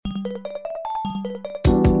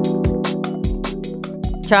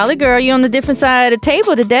Charlie girl, you on the different side of the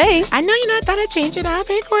table today. I know, I thought I'd change it up.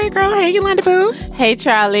 Hey, Corey girl. Hey, Yolanda Boo. Hey,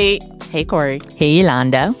 Charlie. Hey, Corey. Hey,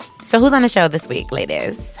 Yolanda. So who's on the show this week,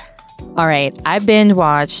 ladies? All right, I binge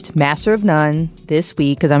watched Master of None this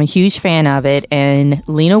week because I'm a huge fan of it, and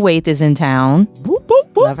Lena Waithe is in town. Boop,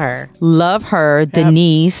 boop, boop. Love her, yep.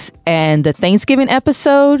 Denise, and the Thanksgiving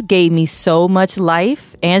episode gave me so much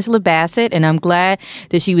life. Angela Bassett, and I'm glad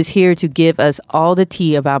that she was here to give us all the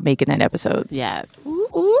tea about making that episode. Yes. Ooh,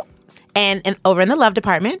 ooh. And over in the love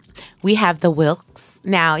department, we have the Wilkes.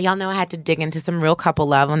 Now, y'all know I had to dig into some real couple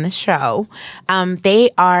love on this show. They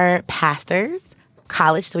are pastors,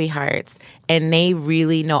 college sweethearts, and they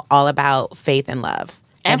really know all about faith and love.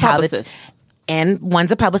 And publicists. And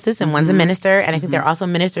one's a publicist and one's a minister. And I think they're also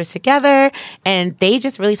ministers together. And they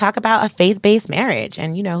just really talk about a faith-based marriage.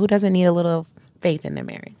 And, who doesn't need a little faith in their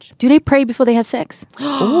marriage? Do they pray before they have sex?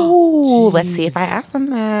 Ooh, let's see if I ask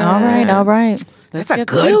them that. All right. That's a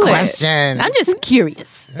good question. I'm just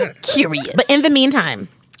curious. But in the meantime,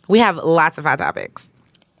 we have lots of hot topics.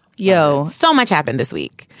 Yo. So much happened this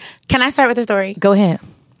week. Can I start with the story? Go ahead.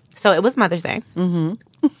 So it was Mother's Day.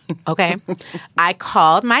 Mm-hmm. Okay. I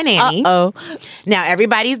called my nanny. Uh-oh. Now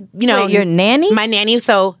everybody's, Wait, your nanny? My nanny.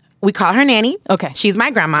 So we call her nanny. Okay. She's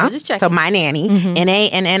my grandma. Just checking. So my nanny.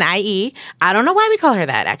 N-A-N-N-I-E. I don't know why we call her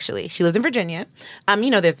that, actually. She lives in Virginia.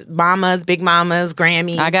 There's mamas, big mamas,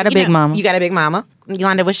 Grammys. I got a big mama. You got a big mama.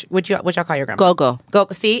 Yolanda, what y'all call your grandma? Go.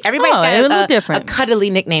 See, everybody's got a little different. A cuddly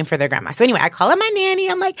nickname for their grandma. So anyway, I call her my nanny.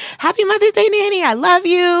 I'm like, Happy Mother's Day, nanny. I love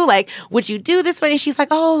you. Like, would you do this one? And she's like,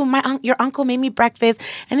 oh, your uncle made me breakfast.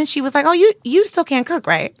 And then she was like, oh, you still can't cook,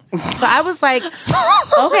 right? So I was like,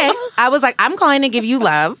 okay. I was like, I'm calling to give you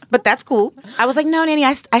love, but that's cool. I was like, no, nanny,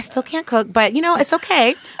 I still can't cook, but it's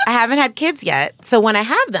okay. I haven't had kids yet. So when I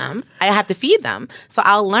have them, I have to feed them. So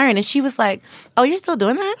I'll learn. And she was like, oh, you're still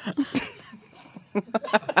doing that? I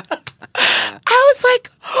was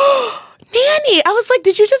like, oh, nanny. I was like,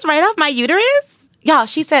 did you just write off my uterus? Y'all,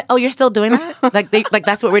 she said, oh, you're still doing that? Like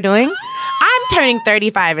that's what we're doing? I'm turning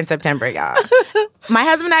 35 in September, y'all. My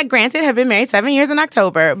husband and I, granted, have been married 7 years in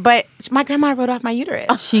October, but my grandma wrote off my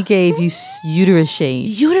uterus. She gave you uterus shade.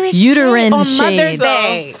 Uterine shade. On Mother's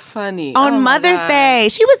Day. So funny. On Mother's Day.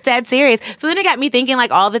 She was dead serious. So then it got me thinking,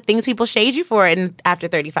 like, all the things people shade you for after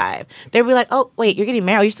 35. They'd be like, oh, wait, you're getting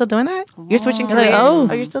married. Are you still doing that? You're switching careers. Like,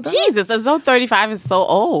 oh, you're still doing Jesus, as though 35 is so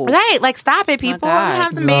old. Right. Like, stop it, people.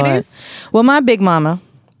 Have the babies. Well, my big mama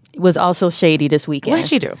was also shady this weekend. What did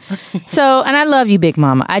she do? So, and I love you, big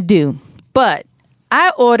mama. I do. But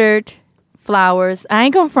I ordered flowers. I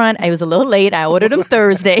ain't gonna front. I was a little late. I ordered them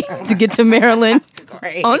Thursday to get to Maryland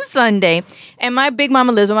on Sunday. And my big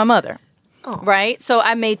mama lives with my mother. Oh. Right? So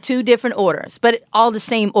I made 2 different orders, but all the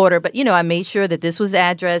same order. But, I made sure that this was the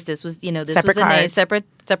address. This was, this separate was the name. cards.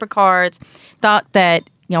 Separate cards. Thought that,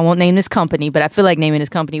 I won't name this company, but I feel like naming this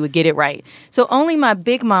company would get it right. So only my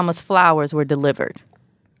big mama's flowers were delivered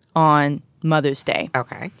on Mother's Day.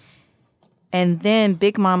 Okay. And then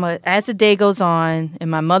Big Mama, as the day goes on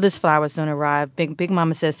and my mother's flowers don't arrive, Big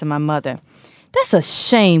Mama says to my mother, that's a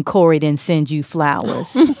shame Corey didn't send you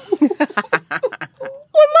flowers. When my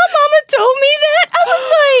mama told me that, I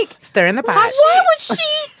was like, stir in the pot. Why would she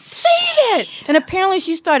say that? And apparently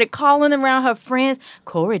she started calling around her friends.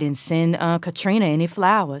 Corey didn't send Katrina any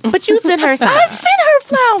flowers. But you sent her some. I sent her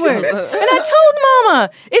flowers. And I told Mama,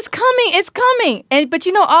 it's coming. But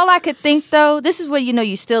all I could think though, this is where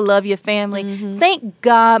you still love your family. Mm-hmm. Thank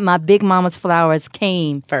God my big mama's flowers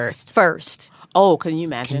came first. Oh, can you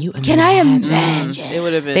imagine? Can I imagine? They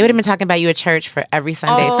would have been talking about you at church for every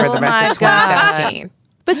Sunday for the rest of 2017.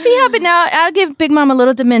 But see how, but now I'll give Big Mama a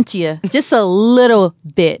little dementia. Just a little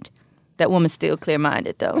bit. That woman's still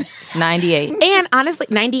clear-minded, though. 98. And honestly,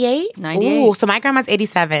 98? 98. Ooh, so my grandma's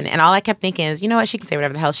 87. And all I kept thinking is, you know what? She can say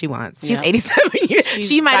whatever the hell she wants. She's 87 years.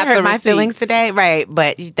 She might have hurt my feelings today. Right.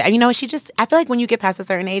 But, she just, I feel like when you get past a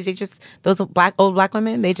certain age, those old black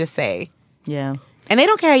women, they just say. Yeah. And they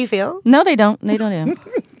don't care how you feel. No, they don't. Yeah.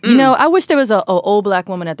 I wish there was an old black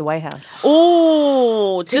woman at the White House.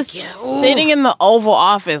 Ooh, just sitting in the Oval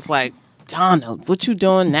Office like, Donald, what you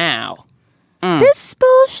doing now? This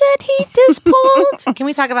bullshit he just pulled. Can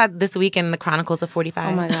we talk about this week in the Chronicles of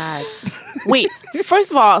 45? Oh, my God. Wait,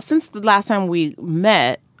 first of all, since the last time we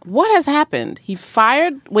met, what has happened? He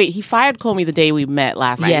fired Comey the day we met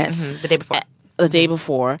last week. Yes. Mm-hmm. The day before. The day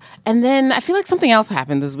before. And then I feel like something else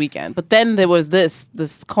happened this weekend. But then there was this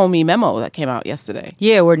Comey memo that came out yesterday.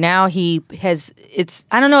 Yeah, where now he has,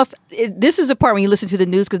 I don't know if, this is the part when you listen to the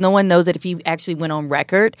news because no one knows that if he actually went on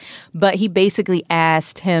record, but he basically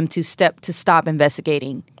asked him to stop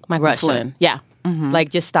investigating Michael Russia. Flynn. Yeah. Mm-hmm. Like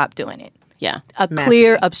just stop doing it. Yeah.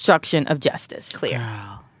 Clear obstruction of justice. Clear.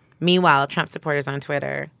 Girl. Meanwhile, Trump supporters on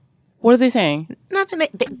Twitter, What are they saying? nothing.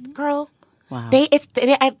 Girl, Wow. they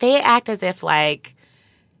act as if like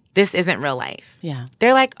this isn't real life. Yeah.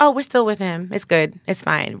 They're like, oh, we're still with him. It's good. It's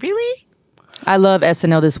fine. Really? I love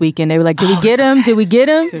SNL this weekend. They were like, did we get him? Did we get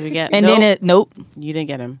him? Did we get- And Nope. then nope. You didn't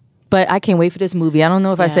get him. But I can't wait for this movie. I don't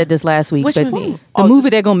know if I said this last week. Which but movie? The Oh, movie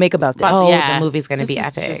just- they're going to make about this. Oh, Yeah. the movie's going to be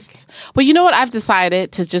This is epic. But you know what? I've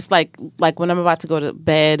decided to just like when I'm about to go to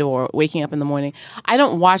bed or waking up in the morning, I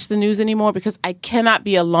don't watch the news anymore because I cannot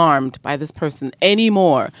be alarmed by this person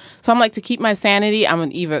anymore. So I'm like, to keep my sanity, I'm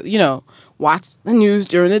gonna either watch the news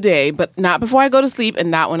during the day, but not before I go to sleep and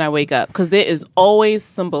not when I wake up, because there is always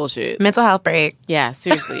some bullshit. Mental health break. Yeah,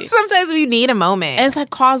 seriously. Sometimes we need a moment. And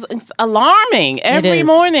it's alarming every is.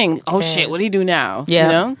 morning. Oh It shit, is. what do you do now?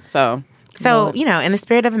 Yeah. So So, in the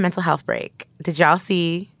spirit of a mental health break, did y'all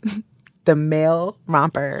see the male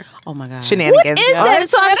romper oh my god. shenanigans? Is that?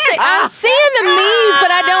 So I'm seeing the memes,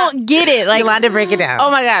 but I don't get it. Like, Yolanda, break it down. Oh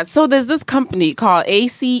my god! So there's this company called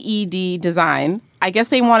ACED Design. I guess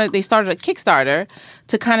they started a Kickstarter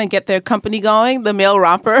to kind of get their company going. The male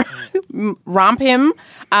romper, Romp Him.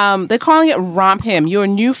 They're calling it Romp Him, your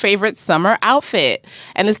new favorite summer outfit.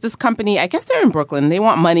 And it's this company. I guess they're in Brooklyn. They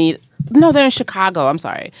want money. No, they're in Chicago. I'm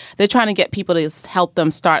sorry. They're trying to get people to help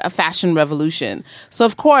them start a fashion revolution. So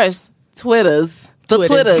of course, Twitters.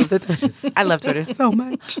 I love Twitter so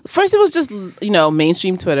much. First, it was just,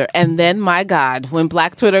 mainstream Twitter. And then, my God, when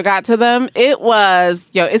Black Twitter got to them, it was,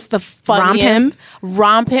 it's the funniest.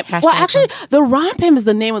 Romp Him. Hashtag Well, actually, the Romp Him is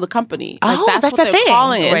the name of the company. Oh, that's what a they're thing.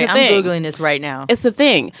 calling it. Wait, It's a I'm thing. Googling this right now. It's a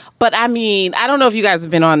thing. But I mean, I don't know if you guys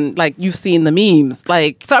have been on, you've seen the memes.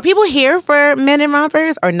 So are people here for men in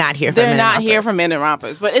rompers or not here for men They're in not rompers? here for men in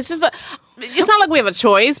rompers. But it's just, it's not like we have a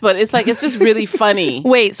choice, but it's just really funny.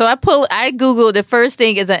 Wait, so I Googled, the first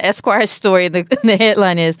thing is an Esquire story. The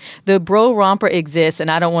headline is, the bro romper exists and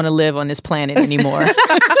I don't want to live on this planet anymore.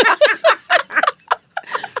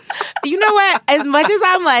 You know what? As much as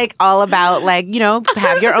I'm all about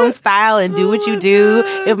have your own style and do what you do,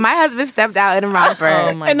 if my husband stepped out in a romper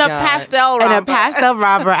Oh my And God. a pastel romper. and a pastel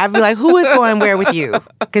romper, I'd be like, who is going where with you?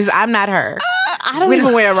 Because I'm not her. I don't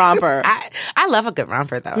even wear a romper. I love a good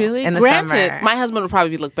romper though. Really? In the Granted, summer. my husband would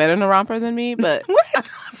probably look better in a romper than me, but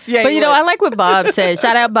yeah. But he I would. like what Bob said.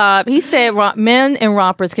 Shout out Bob. He said men in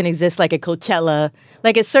rompers can exist like at Coachella,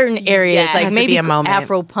 like at certain areas, Yes. like Has to maybe be a moment.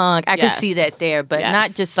 Afro punk. I Yes. can see that there, but Yes.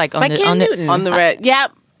 not just like on Like the Cam Newton. on the red.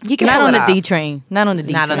 Yep. He can not pull on it the off. D train. Not on the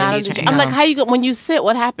D Not train. on the D train. I'm like, how you go when you sit?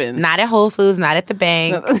 What happens? Not at Whole Foods, not at the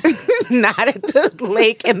bank, not at the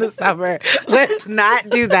lake in the summer. Let's not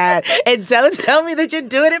do that. And don't tell me that you're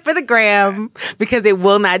doing it for the gram because it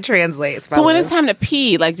will not translate. So when it's time to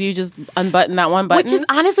pee, do you just unbutton that one button? Which is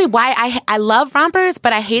honestly why I love rompers,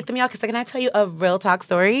 but I hate them, y'all. Because can I tell you a real talk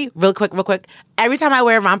story? Real quick. Every time I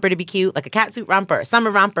wear a romper to be cute, like a catsuit romper, summer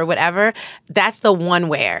romper, whatever, that's the one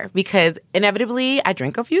wear. Because inevitably, I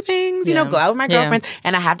drink a few things, go out with my Yeah. girlfriends,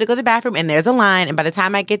 and I have to go to the bathroom, and there's a line. And by the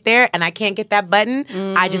time I get there and I can't get that button,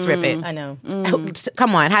 I just rip it. I know.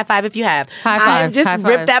 Come on, high five if you have. High I five, just high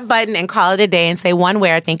rip five. that button and call it a day and say one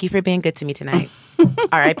wear. Thank you for being good to me tonight.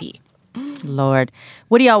 R.I.P. Lord.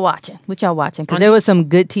 What are y'all watching? What y'all watching? Because there was some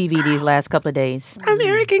good TV these last couple of days.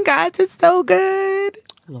 American Gods is so good.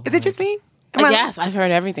 Is it just me? Am I- yes, I've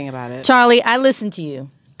heard everything about it. Charlie, I listened to you.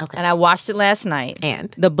 Okay. And I watched it last night.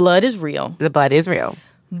 And? The blood is real. The blood is real.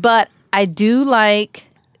 But I do like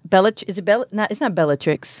is it Bella? No, it's not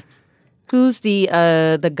Bellatrix. Who's the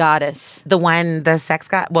goddess? The sex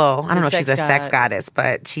god. Well, I don't know if sex she's a sex god. goddess,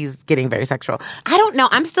 but she's getting very sexual. I don't know.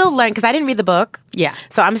 I'm still learning because I didn't read the book. Yeah.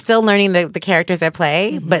 So I'm still learning the characters at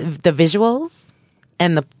play, but the visuals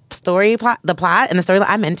and the story plot, and the storyline,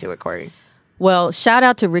 I'm into it, Corey. Well, shout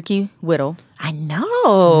out to Ricky Whittle. I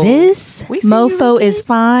know. This We see you, mofo Ricky. is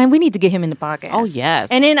fine. We need to get him in the podcast. Oh,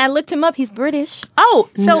 yes. And then I looked him up. He's British. Oh,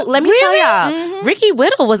 so let me tell y'all, Mm-hmm. Ricky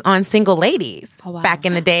Whittle was on Single Ladies wow. back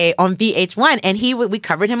in the day on VH1, and we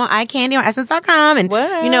covered him on iCandy on Essence.com, and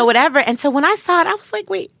What? whatever. And so when I saw it, I was like,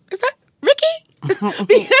 wait, is that Ricky? Ricky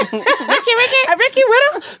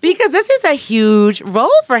Whittle, because this is a huge role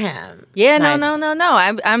for him. Yeah, Nice. no.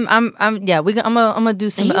 I'm gonna do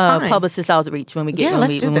some He's fine. publicist outreach when we get Yeah,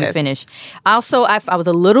 let's do when we this. finish. Also, I was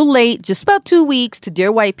a little late, just about 2 weeks to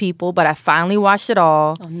Dear White People, but I finally watched it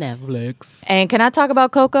all. Netflix. And can I talk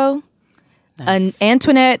about Coco?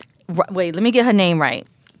 Antoinette. Wait, let me get her name right.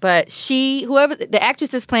 But the actress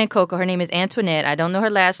that's playing Coco, her name is Antoinette. I don't know her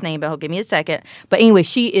last name, but give me a second. But anyway,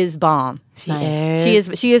 she is bomb. She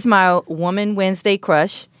is my Woman Wednesday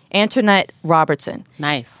crush, Antoinette Robertson.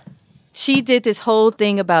 Nice. She did this whole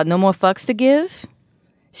thing about no more fucks to give.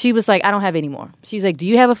 She was like, I don't have any more. She's like, do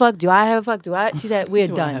you have a fuck? Do I have a fuck? Do I? She said, we're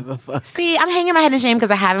done. See, I'm hanging my head in shame because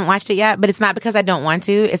I haven't watched it yet, but it's not because I don't want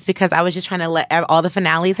to. It's because I was just trying to let all the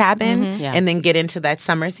finales happen and then get into that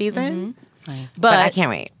summer season. Nice. But I can't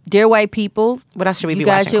wait. Dear White People, what else should we be watching? You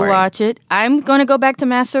guys watching, should Corey? watch it. I'm going to go back to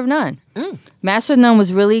Master of None. Master of None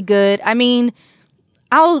was really good. I mean,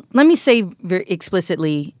 let me say very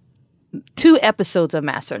explicitly, 2 episodes of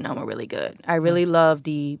Master of None were really good. I really love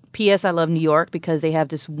the P.S. I Love New York because they have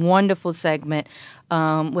this wonderful segment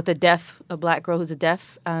with a black girl who's a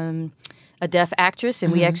deaf actress,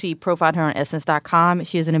 and we actually profiled her on Essence.com.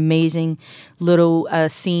 She has an amazing little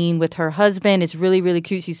scene with her husband. It's really, really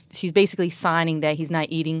cute. She's basically signing that he's not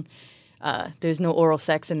eating. There's no oral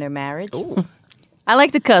sex in their marriage. Ooh. I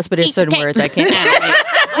like to cuss, but there's certain words I can't.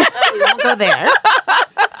 We won't go there.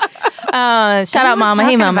 Shout out, Mama.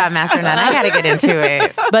 Hey, Mama. About Master None. I got to get into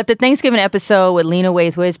it. But the Thanksgiving episode with Lena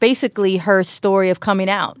Waithe, where it's basically her story of coming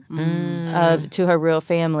out to her real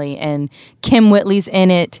family, and Kim Whitley's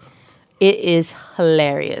in it. It is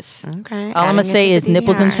hilarious. Okay. All I'm going to say is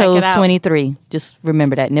Nipples and Toes 23. Just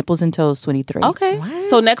remember that. Nipples and Toes 23. Okay. What?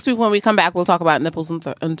 So next week when we come back, we'll talk about Nipples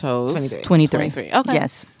and Toes. 23. Okay.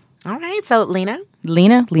 Yes. All right. So,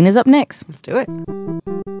 Lena's up next. Let's do it.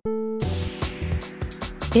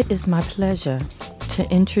 It is my pleasure to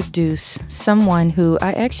introduce someone who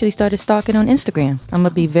I actually started stalking on Instagram. I'm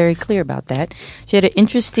going to be very clear about that. She had an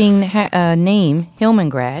interesting name,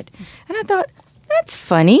 Hillmangrad. And I thought, that's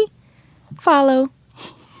funny. Follow.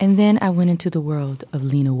 And then I went into the world of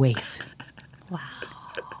Lena Waithe. Wow.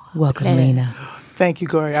 Welcome, Lena. Thank you,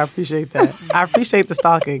 Corey. I appreciate that. I appreciate the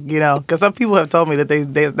stalking, because some people have told me that they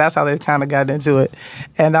that's how they kind of got into it.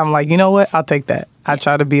 And I'm like, you know what? I'll take that. I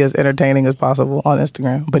try to be as entertaining as possible on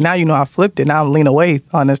Instagram. But now I flipped it. Now I'm Lena Waithe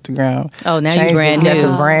on Instagram. Oh, now you brand new.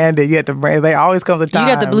 You have to brand. There always comes a time.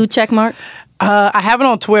 You got the blue check mark? I have it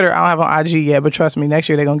on Twitter. I don't have it on IG yet, but trust me, next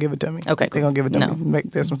year they're going to give it to me. Okay. They're going to give it to me.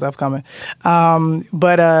 There's some stuff coming.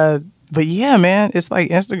 But yeah, man, it's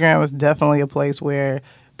like Instagram is definitely a place where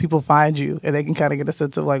people find you and they can kind of get a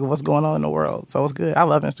sense of like what's going on in the world. So it's good. I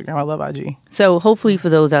love Instagram. I love IG. So hopefully for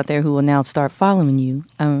those out there who will now start following you,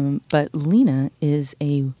 but Lena is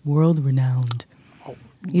a world-renowned.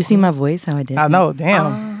 You see my voice, how I did? I know.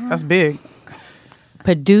 Damn. That's big.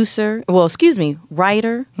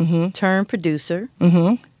 Writer, turned producer,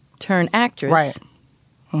 turned actress. Right.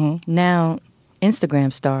 Now,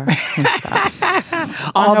 Instagram star.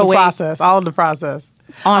 All of the process.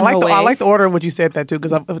 I like the order of what you said that too,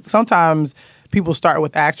 because sometimes people start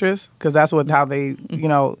with actress because that's how they,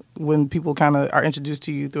 when people kind of are introduced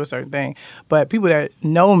to you through a certain thing. But people that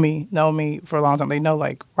know me for a long time. They know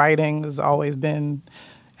like writing has always been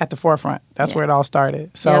at the forefront. That's where it all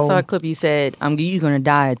started. So I saw a clip you said, you're going to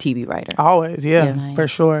die a TV writer. Always, nice. For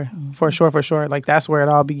sure. For sure. Like that's where it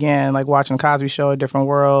all began, like watching The Cosby Show, A Different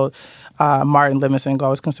World, Martin Livingston,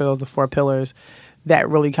 always consider those the 4 pillars that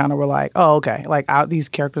really kind of were like, oh, okay, like these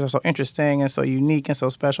characters are so interesting and so unique and so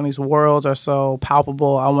special, and these worlds are so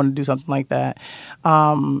palpable. I want to do something like that.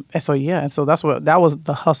 And so that was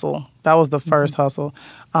the hustle. That was the first hustle.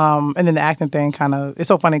 And then the acting thing kind of, it's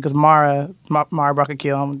so funny because Mara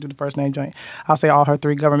Brockakeel, I'm going to do the first name joint. I'll say all her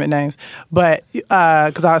 3 government names. But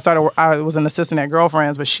because I was an assistant at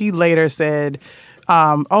Girlfriends, but she later said,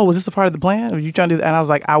 was this a part of the plan? Were you trying to do that? And I was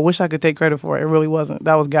like, I wish I could take credit for it. It really wasn't.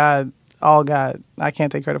 That was God. All God. I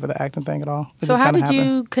can't take credit for the acting thing at all. So how did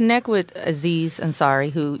you connect with Aziz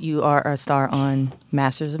Ansari, who you are a star on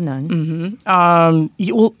Masters of None? Mm-hmm.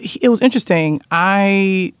 It was interesting.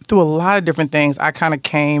 Through a lot of different things, I kind of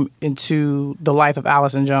came into the life of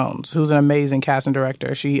Allison Jones, who's an amazing casting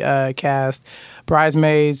director. She cast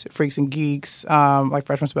Bridesmaids, Freaks and Geeks, like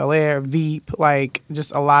Fresh Prince of Bel-Air, Veep, like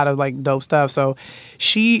just a lot of like dope stuff. So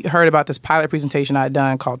she heard about this pilot presentation I had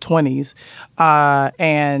done called 20s,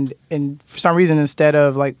 and for some reason, instead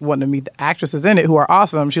of like wanting to meet the actresses in it who are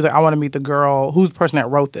awesome, she was like, I want to meet the girl who's the person that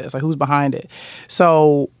wrote this, like who's behind it.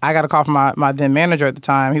 So I got a call from my then manager at the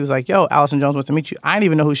time. He was like, yo, Allison Jones wants to meet you. I didn't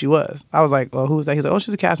even know who she was. I was like, well, who's that? He's like, oh,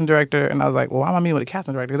 she's a casting director. And I was like, well, why am I meeting with a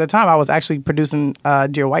casting director? Because at the time I was actually producing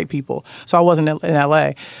Dear White People. So I wasn't in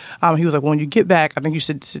LA. He was like, well, when you get back, I think you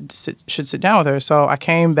should sit down with her. So I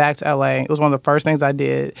came back to LA. It was one of the first things I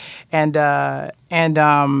did. And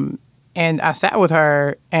And I sat with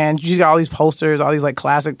her, and she's got all these posters, all these like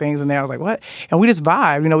classic things in there. I was like, what? And we just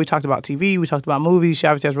vibed. You know, we talked about TV, we talked about movies. She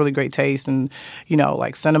obviously has really great taste in, you know,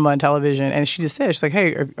 like cinema and television. And she just said, she's like,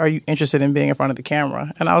 hey, are you interested in being in front of the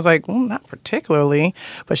camera? And I was like, well, not particularly.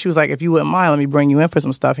 But she was like, if you wouldn't mind, let me bring you in for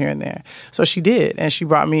some stuff here and there. So she did. And she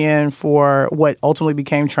brought me in for what ultimately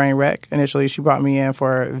became Trainwreck. Initially, she brought me in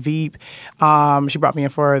for Veep. She brought me in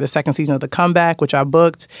for the second season of The Comeback, which I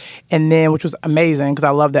booked. And then, which was amazing because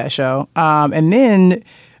I love that show. And then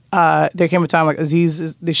there came a time like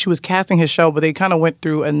Aziz, she was casting his show, but they kind of went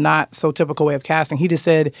through a not so typical way of casting. He just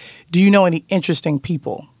said, do you know any interesting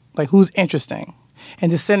people? Like, who's interesting? And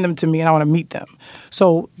just send them to me, and I want to meet them.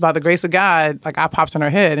 So by the grace of God, like I popped in her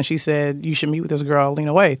head, and she said, you should meet with this girl,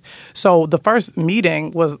 Lena Waithe. So the first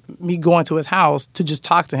meeting was me going to his house to just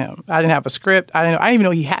talk to him. I didn't have a script. I didn't even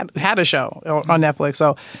know he had a show on Netflix.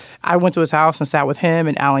 So I went to his house and sat with him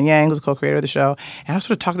and Alan Yang, who's the co-creator of the show, and I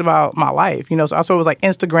sort of talked about my life. You know, so I sort of was like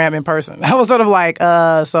Instagram in person. I was sort of like,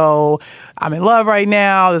 so I'm in love right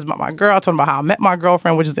now. This is my girl. I told him about how I met my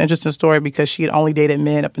girlfriend, which is an interesting story because she had only dated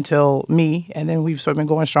men up until me, and then we've sort of been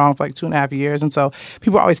going strong for like 2.5 years. And so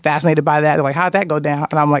people are always fascinated by that. They're like, how'd that go down?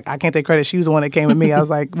 And I'm like, I can't take credit. She was the one that came with me. I was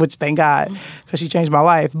like, which thank God, because she changed my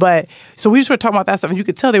life. But so we just sort of talking about that stuff, and you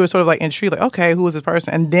could tell they were sort of like intrigued, like, okay, who is this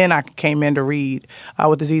person? And then I came in to read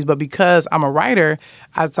with Aziz. But because I'm a writer,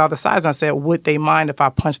 I saw the sides and I said, would they mind if I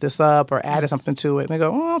punched this up or added something to it? And they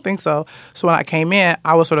go, I don't think so. So when I came in,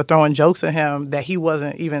 I was sort of throwing jokes at him that he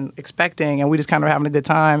wasn't even expecting, and we just kind of were having a good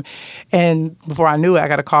time. And before I knew it, I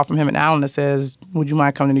got a call from him and Alan that says, would you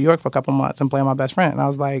mind coming to New York for a couple months and playing my best friend? And I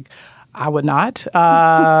was like, I would not.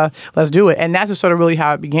 Let's do it. And that's just sort of really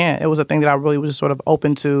how it began. It was a thing that I really was just sort of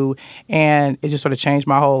open to, and it just sort of changed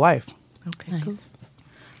my whole life. Okay, nice. Cool.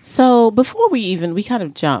 So before we kind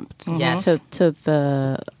of jumped Yes. to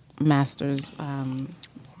the Masters.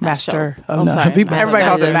 Master show. of None. Sorry. Everybody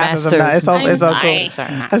calls it Masters of None. It's so cool.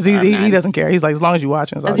 Sorry. Aziz, he doesn't care. He's like, as long as you're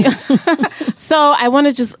watching, it's all good. So I want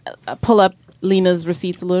to just pull up Lena's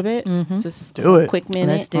receipts a little bit. Just Do it. A quick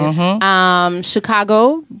minute. Let's do it.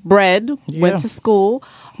 Chicago bred, Yeah. went to school,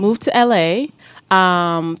 moved to LA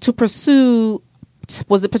to pursue.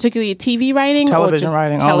 Was it particularly TV writing Television or just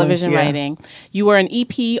writing television only, yeah. writing? You were an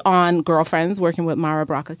EP on Girlfriends, working with Mara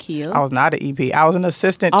Brock Akil. I was not an EP. I was an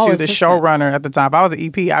assistant to the showrunner at the time. If I was an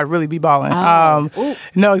EP, I'd really be balling.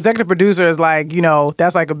 No, executive producer is like, you know,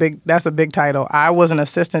 that's a big title. I was an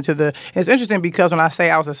assistant to the. It's interesting because when I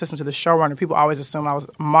say I was assistant to the showrunner, people always assume I was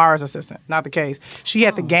Mara's assistant. Not the case. She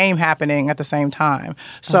had the game happening at the same time.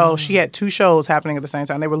 So she had two shows happening at the same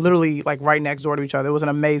time. They were literally like right next door to each other. It was an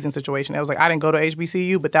amazing situation. It was like I didn't go to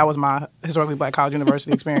HBCU, but that was my historically black college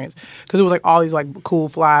university experience because it was like all these like cool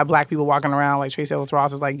fly black people walking around like Tracy Ellis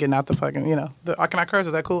Ross is like getting out the fucking, you know, can I curse?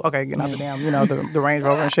 Is that cool? Okay, getting out the damn, you know, the Range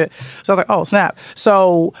Rover and shit. So I was like, oh snap.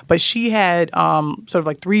 So, but she had sort of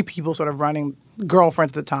like three people sort of running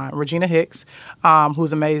girlfriends at the time. Regina Hicks,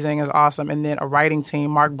 who's amazing, is awesome, and then a writing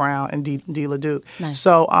team, Mark Brown and D. LeDuc. Nice.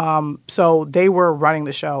 So they were running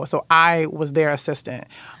the show. So I was their assistant,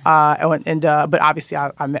 but obviously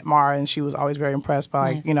I met Mara, and she was always very impressed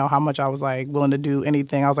by Nice. you know how much I was like willing to do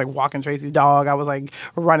anything. I was like walking Tracy's dog. I was like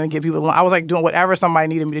running to get people. I was like doing whatever somebody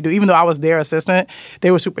needed me to do, even though I was their assistant. They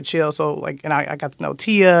were super chill. So like, and I got to know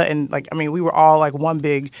Tia, and like I mean, we were all like one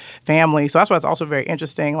big family. So that's why it's also very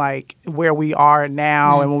interesting, like where we are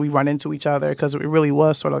now Nice. and when we run into each other, because it really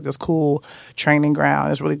was sort of like this cool training ground.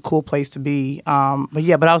 It's a really cool place to be. But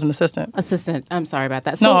I was an assistant. I'm sorry about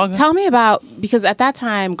that. So tell me about, because at that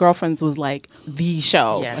time, Girlfriends was like the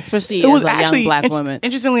show, Yes. especially It was as a actually young black woman.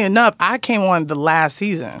 Interestingly enough, I came on the last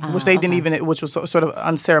season, which they didn't even, which was sort of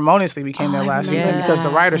unceremoniously became their last season because of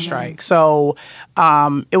the writer's strike. So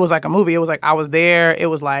it was like a movie. It was like I was there. It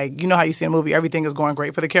was like, you know how you see a movie, everything is going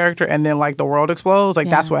great for the character, and then like the world explodes. Like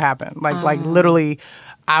that's what happened. Like literally,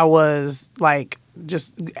 I was like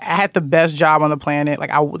I had the best job on the planet.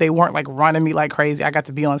 Like they weren't like running me like crazy. I got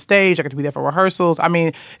to be on stage. I got to be there for rehearsals. I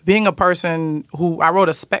mean, being a person who I wrote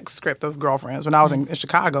a spec script of Girlfriends when I was in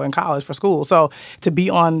Chicago in college for school. So to be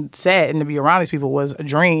on set and to be around these people was a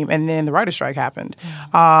dream. And then the writer's strike happened.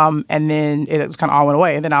 And then it just kind of all went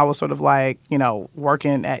away. And then I was sort of like, you know,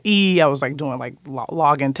 working at E. I was like doing like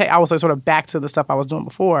login. I was like sort of back to the stuff I was doing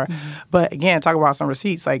before. But again, talk about some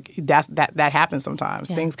receipts. Like that happens sometimes.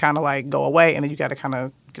 Yeah. Things kind of like go away, and then you got to kind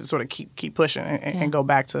of sort of keep pushing and go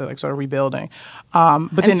back to like sort of rebuilding. But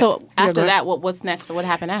then so after that, what's next? What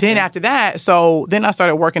happened after? Then after that, so then I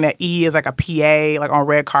started working at E as like a PA, like on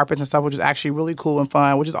red carpets and stuff, which is actually really cool and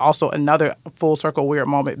fun. Which is also another full circle weird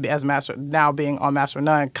moment as now being on Master of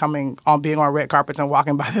None, being on red carpets and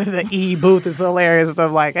walking by the E booth is hilarious and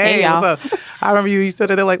stuff like, hey, y'all. what's up? I remember you stood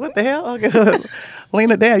there like, what the hell? Okay.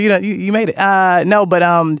 Lena, damn, you made it. No, but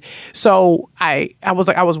so I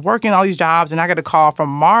was working all these jobs, and I got a call from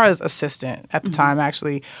Mara's assistant at the time,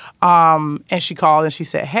 actually, and she called and she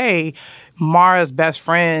said, "Hey, Mara's best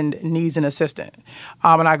friend needs an assistant,"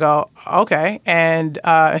 and I go, "Okay," and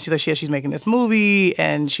she's like, she's making this movie,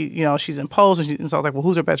 and she's in post, and so I was like, "Well,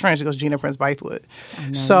 who's her best friend?" She goes, "Gina Prince Bythewood."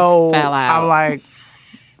 So fell out. I'm like,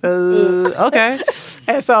 okay.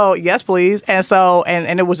 And so, yes, please. And so,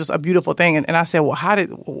 and it was just a beautiful thing. And I said,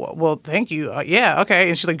 well, thank you. Yeah, okay.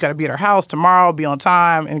 And she's like, you got to be at her house tomorrow, be on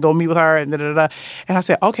time, and go meet with her, and da-da-da-da. And I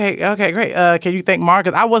said, okay, great. Can you thank Mara?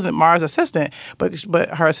 Because I wasn't Mara's assistant, but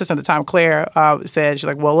her assistant at the time, Claire, said, she's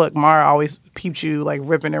like, well, look, Mara always peeped you, like,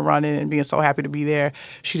 ripping and running and being so happy to be there.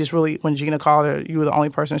 She just really, when Gina called her, you were the only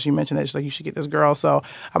person she mentioned that she's like, you should get this girl. So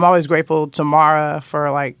I'm always grateful to Mara for,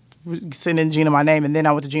 like, sending Gina my name. And then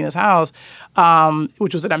I went to Gina's house,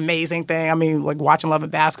 which was an amazing thing. I mean, like watching Love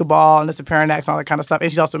and Basketball and Disappearing Acts and all that kind of stuff.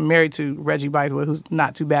 And she's also married to Reggie Bythewood, who's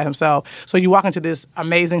not too bad himself. So you walk into this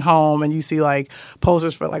amazing home and you see like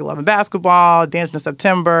posters for like Love and Basketball, Dancing in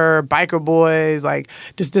September, Biker Boys, like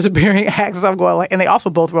just Disappearing Acts and stuff going like, and they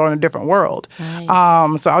also both were in a different world.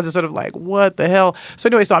 Nice. So I was just sort of like, what the hell? So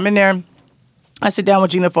anyway, so I'm in there. I sit down with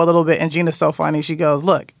Gina for a little bit, and Gina's so funny. She goes,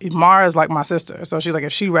 look, Mara's like my sister. So she's like,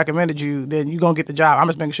 if she recommended you, then you're going to get the job. I'm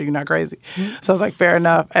just making sure you're not crazy. Mm-hmm. So I was like, fair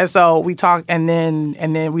enough. And so we talked, and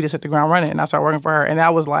then we just hit the ground running, and I started working for her. And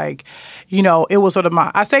that was like, it was sort of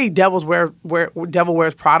I say Devil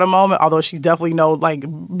Wears Prada moment, although she's definitely no like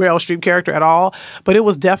Meryl Streep character at all. But it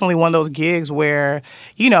was definitely one of those gigs where,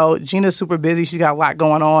 Gina's super busy. She's got a lot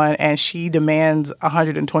going on, and she demands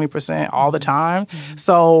 120% all the time. Mm-hmm.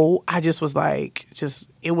 So I just was like,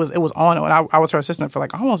 it was on, and I was her assistant for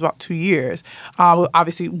like almost about 2 years.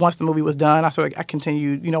 Obviously, once the movie was done, I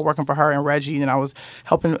continued, working for her and Reggie, and I was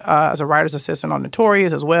helping as a writer's assistant on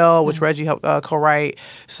Notorious as well, which Reggie helped co-write.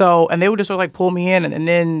 So, and they would just sort of like pull me in, and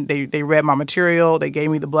then they read my material, they gave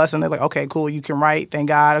me the blessing. They're like, okay, cool, you can write, thank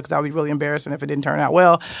God, because that would be really embarrassing if it didn't turn out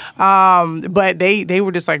well. But they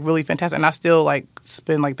were just like really fantastic, and I still like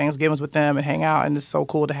spend like Thanksgivings with them and hang out, and it's so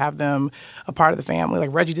cool to have them a part of the family.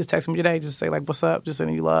 Like Reggie just texted me today, just say like, what's up, just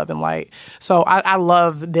sending you love and light. So I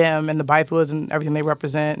love them and the Bythewoods and everything they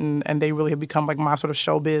represent, and they really have become like my sort of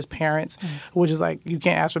showbiz parents, which is like, you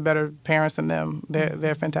can't ask for better parents than them.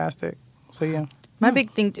 They're fantastic. So yeah. My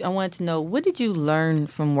big thing, I wanted to know, what did you learn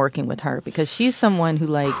from working with her? Because she's someone who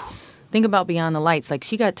like, think about Beyond the Lights, like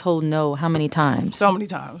she got told no how many times? So many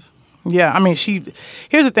times. Yeah, I mean,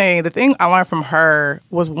 here's the thing. The thing I learned from her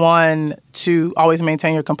was, one, to always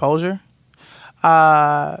maintain your composure.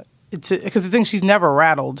 Because the thing, she's never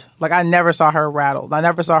rattled. Like, I never saw her rattled. I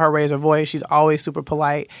never saw her raise her voice. She's always super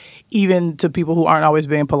polite, even to people who aren't always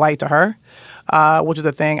being polite to her, which is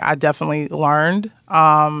the thing I definitely learned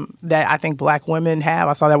that I think Black women have.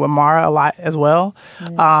 I saw that with Mara a lot as well.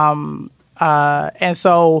 And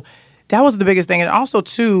so that was the biggest thing. And also,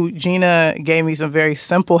 too, Gina gave me some very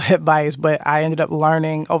simple advice, but I ended up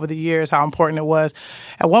learning over the years how important it was.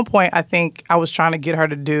 At one point, I think I was trying to get her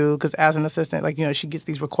to do, because as an assistant, like, she gets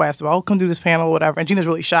these requests about, oh, come do this panel or whatever. And Gina's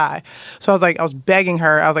really shy. So I was begging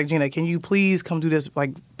her. I was like, Gina, can you please come do this,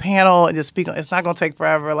 like, panel and just speak? It's not going to take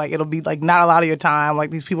forever. Like, it'll be, like, not a lot of your time.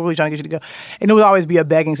 Like, these people are really trying to get you to go. And it would always be a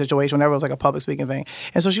begging situation whenever it was, like, a public speaking thing.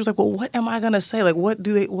 And so she was like, well, what am I going to say? Like, what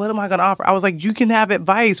am I going to offer? I was like, you can have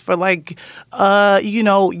advice for, like,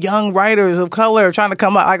 young writers of color trying to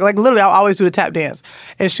come up. Like literally, I'll always do the tap dance.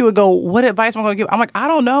 And she would go, what advice am I going to give? I'm like, I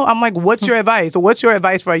don't know. I'm like, what's your advice? What's your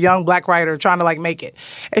advice for a young Black writer trying to, like, make it?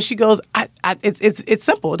 And she goes, it's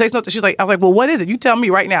simple. It takes no. She's like, I was like, well, what is it? You tell me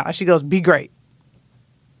right now. And she goes, be great.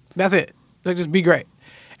 That's it. Like, just be great.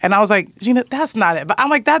 And I was like, Gina, that's not it. But I'm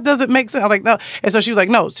like, that doesn't make sense. I was like, no. And so she was like,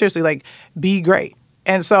 no, seriously, like, be great.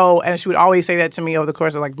 And she would always say that to me over the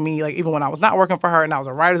course of, like, me, like, even when I was not working for her and I was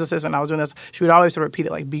a writer's assistant and I was doing this, she would always sort of repeat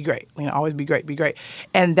it, like, be great. Always be great, be great.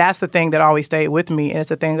 And that's the thing that always stayed with me. And it's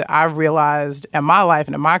the thing that I've realized in my life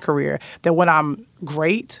and in my career, that when I'm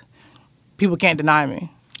great, people can't deny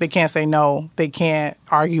me. They can't say no. They can't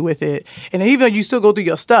argue with it. And even though you still go through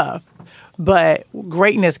your stuff, but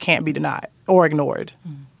greatness can't be denied or ignored.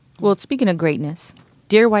 Well, speaking of greatness,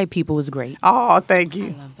 Dear White People was great. Oh, thank you. I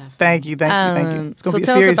love that. Thank you. It's going to be a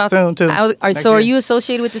series soon, too. Are you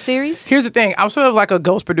associated with the series? Here's the thing. I'm sort of like a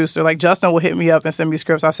ghost producer. Like, Justin will hit me up and send me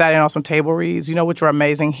scripts. I've sat in on some table reads, which were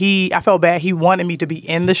amazing. I felt bad. He wanted me to be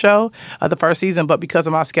in the show, the first season, but because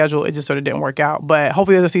of my schedule, it just sort of didn't work out. But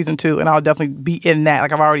hopefully there's a season 2, and I'll definitely be in that.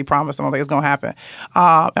 Like, I've already promised him. I was like, it's going to happen.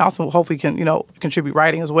 And also hopefully can, contribute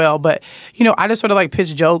writing as well. But, I just sort of like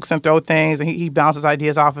pitch jokes and throw things, and he bounces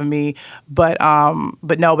ideas off of me. But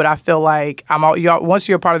But I feel like once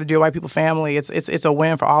you're a part of the Dear White People family, it's a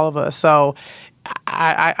win for all of us. So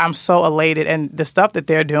I'm so elated, and the stuff that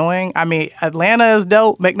they're doing. I mean, Atlanta is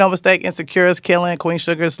dope. Make no mistake, Insecure is killing, Queen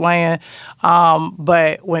Sugar is slaying.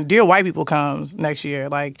 But when Dear White People comes next year,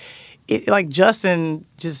 like Justin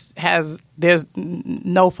just there's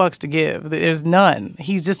no fucks to give. There's none.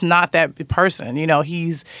 He's just not that person. You know,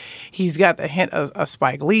 he's got the hint of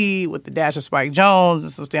Spike Lee with the dash of Spike Jones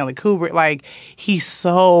and some Stanley Kubrick. Like, he's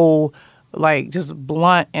so just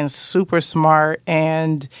blunt and super smart,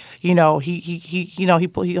 and he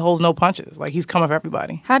holds no punches. Like, he's coming for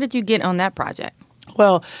everybody. How did you get on that project?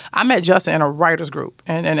 Well, I met Justin in a writers group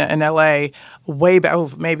in LA way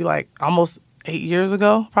back, maybe like almost 8 years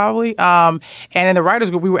ago, probably. And in the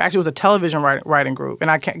writers group, it was a television writing group,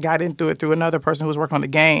 and I got into it through another person who was working on the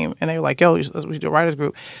game, and they were like, "Yo, we should do a writers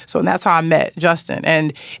group." So that's how I met Justin.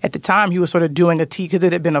 And at the time, he was sort of doing because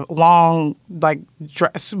it had been a long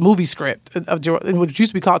movie script which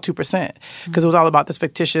used to be called 2%, because it was all about this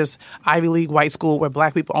fictitious Ivy League white school where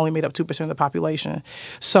black people only made up 2% of the population.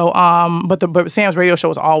 So, but Sam's radio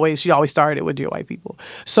show she always started it with Dear White People.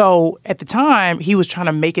 So at the time, he was trying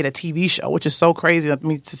to make it a TV show, which is so crazy that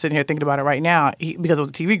me sitting here thinking about it right now. Because it was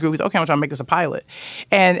a TV group, he's like, okay, I'm trying to make this a pilot.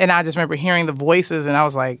 And I just remember hearing the voices, and I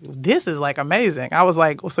was like, this is like amazing. I was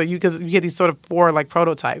like, so because you get these sort of 4 like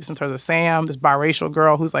prototypes in terms of Sam, this biracial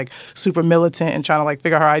girl who's like super militant and trying to like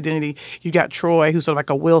figure out her identity. You got Troy, who's sort of like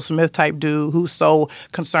a Will Smith type dude who's so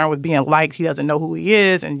concerned with being liked he doesn't know who he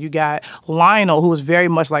is. And you got Lionel, who is very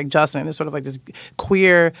much like Justin. It's sort of like this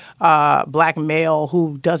queer black male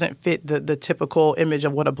who doesn't fit the typical image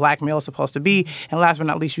of what a black male is supposed to be. And last but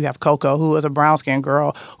not least, you have Coco, who is a brown-skinned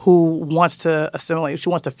girl who wants to assimilate. She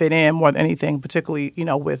wants to fit in more than anything, particularly,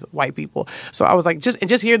 with white people. So I was like,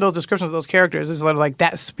 just hear those descriptions of those characters. It's sort of like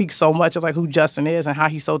that speaks so much of like who Justin is and how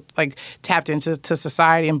he's so like tapped into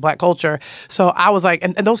society and black culture. So I was like,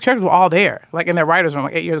 and those characters were all there, like in their writers room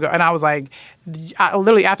like 8 years ago. And I was like,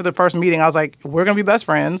 literally after the first meeting, I was like, we're going to be best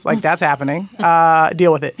friends. Like, that's happening.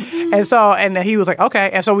 Deal with it. And then he was like, okay.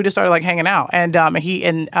 And so we just started like hanging out. And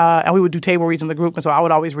we would do table reads in the group. And so I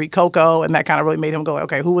would always read Coco, and that kind of really made him go, like,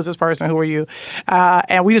 okay, who was this person? Who are you?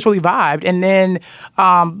 And we just really vibed. And then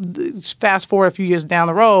fast forward a few years down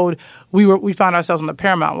the road, we found ourselves in the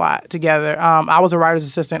Paramount lot together. I was a writer's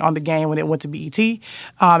assistant on the game when it went to BET,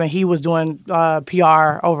 and he was doing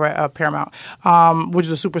PR over at Paramount, which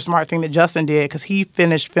is a super smart thing that Justin did, because he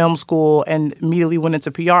finished film school and immediately went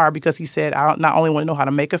into PR because he said, I not only want to know how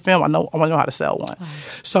to make a film, I want to know how to sell one.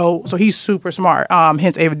 So he's super smart.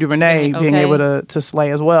 Hence Ava DuVernay being able to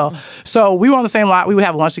slay as well. So we were on the same lot. We would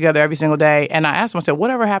have lunch together every single day. And I asked him, I said,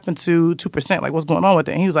 whatever happened to 2%? Like, what's going on with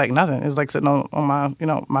it? And he was like, nothing. It was like sitting on my,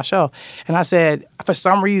 my shelf. And I said, for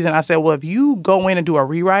some reason, well, if you go in and do a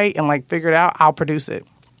rewrite and like figure it out, I'll produce it.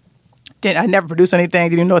 I never produced anything,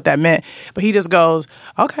 didn't even know what that meant. But he just goes,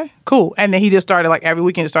 okay, cool. And then he just started, like, every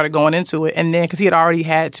weekend, just started going into it. And then, because he had already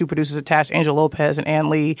had 2 producers attached, Angel Lopez and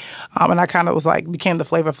Ann Lee. And I kind of was like, became the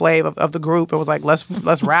Flavor Flav of the group. It was like, let's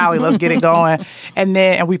rally, let's get it going.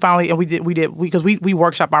 And we finally, because we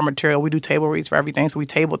workshop our material. We do table reads for everything. So we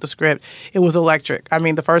tabled the script. It was electric. I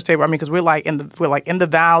mean, the first table, because we're in the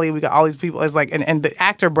valley. We got all these people. It's like, and the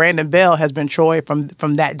actor Brandon Bell has been Troy from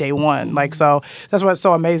that day one. Like, so that's why it's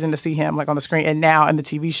so amazing to see him like on the screen, and now in the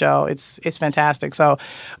TV show, it's fantastic. So,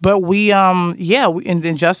 but and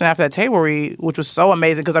then Justin after that table read, which was so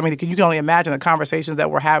amazing, because you can only imagine the conversations that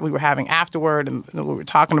we were having afterward and what we were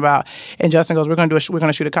talking about. And Justin goes, we're going to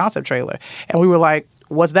shoot a concept trailer, and we were like,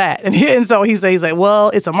 what's that? And so he's like, well,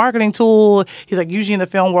 it's a marketing tool. He's like, usually in the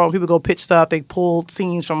film world, when people go pitch stuff, they pull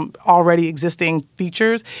scenes from already existing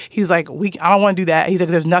features. He's like, I don't want to do that. He's like,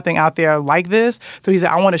 there's nothing out there like this. So he's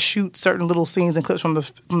like, I want to shoot certain little scenes and clips from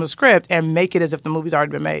the script and make it as if the movie's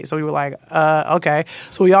already been made. So we were like, okay.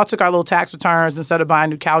 So we all took our little tax returns. Instead of buying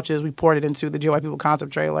new couches, we poured it into the Dear White People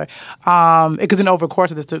concept trailer. Because then over the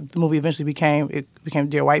course of this, the movie eventually became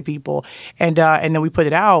Dear White People. And then we put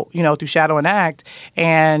it out, through Shadow and Act.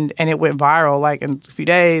 And it went viral. Like, in a few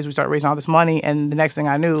days, we started raising all this money, and the next thing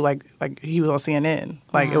I knew, like he was on CNN.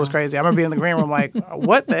 Like, It was crazy. I remember being in the green room, like,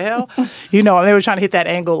 what the hell? And they were trying to hit that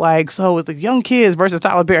angle, like, so it's the young kids versus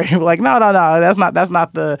Tyler Perry. We're like, no, that's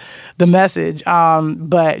not the message.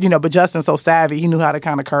 But Justin's so savvy, he knew how to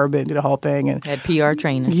kind of curb it and do the whole thing, and had PR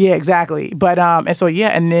training. Yeah, exactly. But and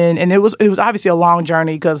it was obviously a long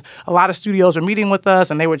journey, because a lot of studios were meeting with us,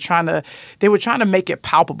 and they were trying to make it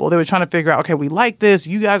palpable. They were trying to figure out, okay, we like this.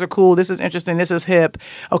 You guys are cool. This is interesting. This is hip.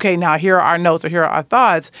 Okay, now here are our notes, or here are our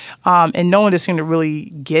thoughts. And no one just seemed to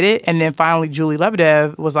really get it. And then finally, Julie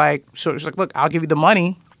Lebedev was like, she's like, look, I'll give you the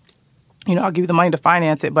money. I'll give you the money to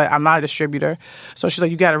finance it, but I'm not a distributor. So she's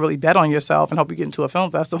like, you got to really bet on yourself and hope you get into a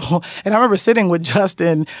film festival. And I remember sitting with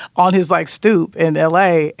Justin on his like stoop in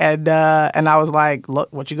LA, and I was like,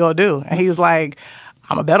 look, what you gonna do? And he was like,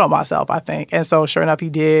 I'm gonna bet on myself, I think. And so sure enough, he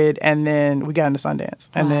did. And then we got into Sundance.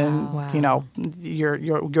 And then,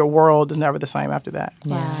 your world is never the same after that.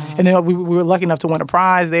 Yeah. And then we were lucky enough to win a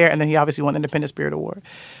prize there. And then he obviously won the Independent Spirit Award,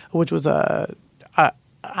 which was,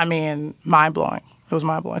 mind-blowing. It was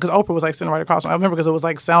mind blowing because Oprah was like sitting right across. I remember because it was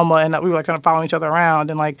like Selma and we were like kind of following each other around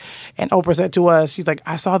and Oprah said to us, she's like,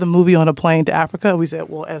 I saw the movie on a plane to Africa. We said,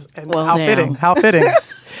 how fitting.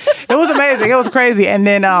 It was amazing. It was crazy. And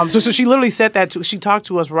then so she literally said that she talked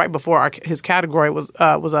to us right before his category was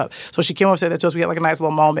up. So she came up and said that to us. We had like a nice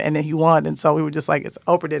little moment, and then he won. And so we were just like,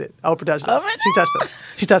 Oprah did it. Oprah touched us.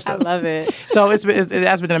 She touched us. I love it. So it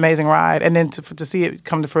has been an amazing ride, and then to see it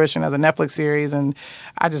come to fruition as a Netflix series, and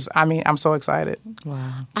I'm so excited.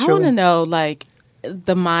 Wow. I want to know like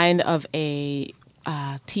the mind of a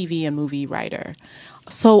TV and movie writer.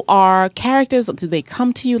 So are characters, do they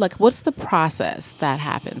come to you? Like, what's the process that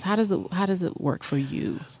happens? How does it work for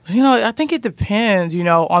you? I think it depends,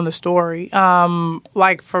 on the story.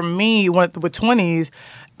 Like for me, with 20s,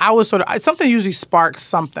 I was something usually sparks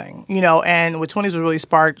something, and with 20s was really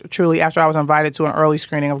sparked truly after I was invited to an early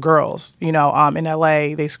screening of Girls, in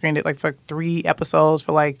LA. They screened it like for 3 episodes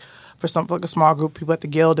for a small group of people at the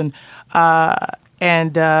Guild. And I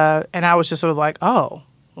was just sort of like, oh,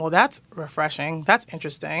 well, that's refreshing. That's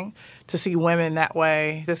interesting to see women that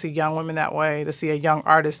way, to see young women that way, to see a young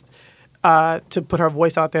artist to put her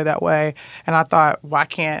voice out there that way. And I thought, why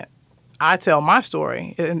can't I tell my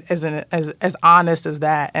story as honest as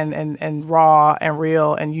that and raw and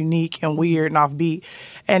real and unique and weird and offbeat.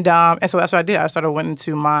 And so that's what I did. I started went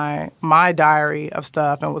into my diary of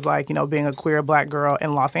stuff and was like, being a queer Black girl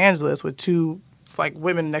in Los Angeles with 2 like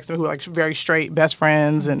women next to me who are like very straight best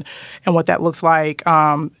friends and what that looks like.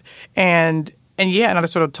 And I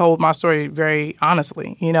just sort of told my story very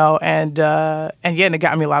honestly, and it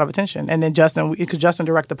got me a lot of attention. And then because Justin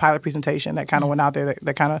directed the pilot presentation that kind of went out there,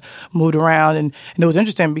 that kind of moved around. And it was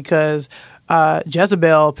interesting because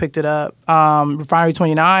Jezebel picked it up, Refinery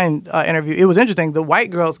 29 interview. It was interesting. The white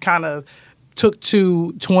girls kind of took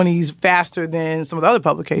to 20s faster than some of the other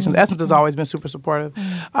publications. Essence has always been super supportive.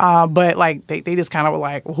 But like they just kind of were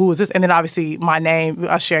like, well, who is this? And then obviously my name,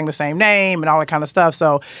 us sharing the same name and all that kind of stuff.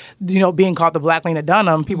 So, being called the Black Lena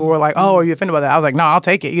Dunham, people were like, oh, are you offended by that? I was like, no, I'll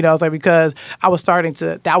take it. I was like, because I was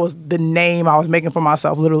that was the name I was making for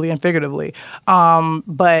myself, literally and figuratively.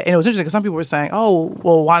 But it was interesting because some people were saying, oh,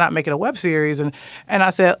 well, why not make it a web series? And I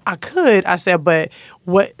said, I could. I said, but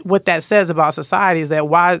what that says about society is that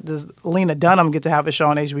why does Lena Dunham get to have a show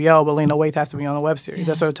on HBO, but Lena Waithe has to be on a web series?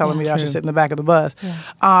 That's sort of telling me that I should sit in the back of the bus.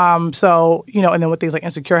 Yeah. So, and then when things like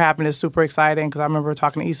Insecure happened, it's super exciting because I remember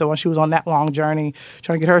talking to Issa when she was on that long journey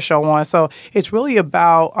trying to get her show on. So it's really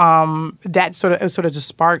about that sort of just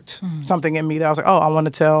sparked something in me that I was like, oh, I want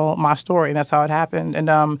to tell my story, and that's how it happened.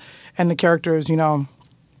 And the characters,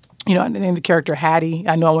 I named the character Hattie.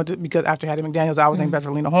 I know I went to, because after Hattie McDaniels, I was named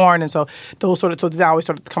after Lena Horne. And so so I always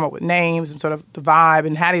sort of come up with names and sort of the vibe.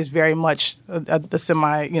 And Hattie is very much the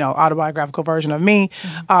semi, autobiographical version of me,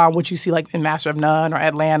 which you see like in Master of None or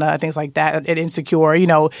Atlanta, things like that, at Insecure.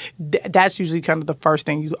 That's usually kind of the first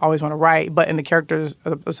thing you always want to write. But the characters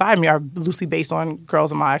beside me are loosely based on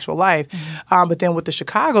girls in my actual life. But then with the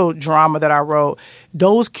Chicago drama that I wrote,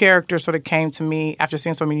 those characters sort of came to me after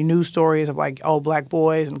seeing so many news stories of like, Black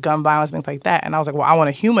boys and gun violence, things like that. And I was like, well, I want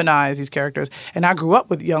to humanize these characters. And I grew up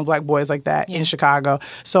with young Black boys like that in Chicago.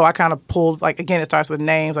 So I kind of pulled, like, again, it starts with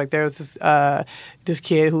names. Like there's this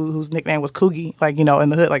kid whose nickname was Coogie, like, in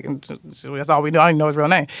the hood, like, that's all we know. I don't even know his real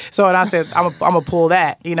name. So, and I said, I'm gonna pull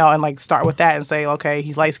that, and like start with that and say, okay,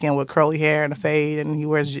 he's light skinned with curly hair and a fade, and he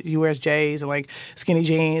wears J's and like skinny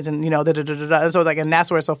jeans and And so and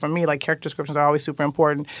that's where, so for me, like character descriptions are always super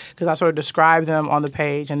important because I sort of describe them on the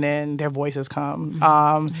page and then their voices come.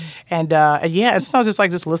 And sometimes it's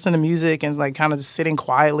like just listen to music and like kind of just sitting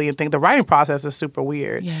quietly and think. The writing process is super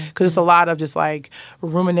weird because it's a lot of just like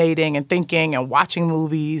ruminating and thinking and watching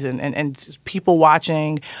movies and people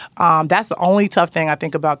watching. That's the only tough thing I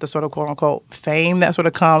think about the sort of quote unquote fame that sort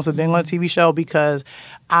of comes with being on a TV show, because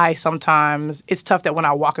it's tough that when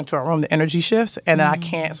I walk into a room, the energy shifts and then I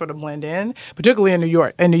can't sort of blend in, particularly in New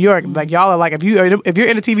York. In New York, like y'all are like, if you're in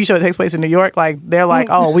a TV show that takes place in New York, like they're like,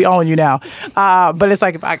 oh, we own you now. But it's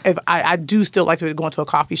like if I do still like to go into a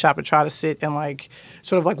coffee shop and try to sit and like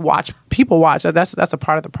sort of like watch people watch. That's a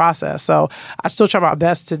part of the process. So I still try my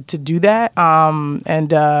best to do that.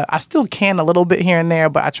 And I still can a little bit here and there,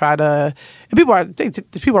 but I try to. And people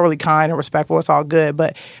are really kind and respectful. It's all good.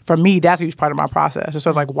 But for me, that's a huge part of my process. It's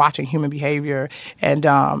sort of like watching human behavior and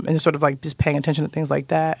sort of like just paying attention to things like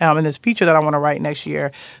that. And this feature that I want to write next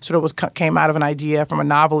year sort of came out of an idea from a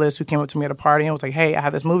novelist who came up to me at a party and was like, "Hey, I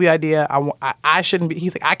have this movie idea. I shouldn't be."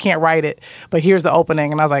 He's like, "I can't write it, but here's the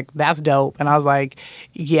opening." And I was like, "That's dope." And I was like,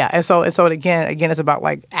 "Yeah." And so again, it's about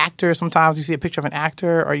like actors. Sometimes you see a picture of an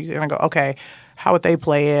actor, or you're gonna go, "Okay, how would they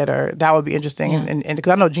play it?" Or that would be interesting. Yeah. And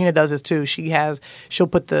because I know Gina does this too. She'll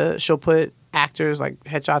put actors like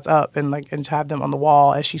headshots up and have them on the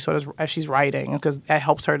wall as she's writing, because that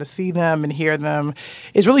helps her to see them and hear them.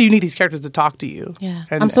 It's really, you need these characters to talk to you. Yeah,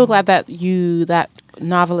 I'm so glad that that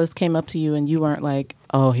novelist came up to you and you weren't like,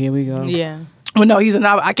 "Oh, here we go." Yeah. Well, no, he's a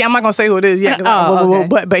novice. I'm not gonna say who it is yet.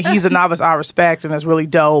 Okay. But he's a novice I respect, and that's really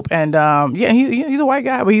dope. And he's a white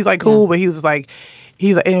guy, but he's like cool. Yeah. But he was like.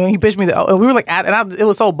 And he pitched me we were like it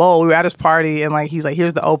was so bold. We were at his party and he's like,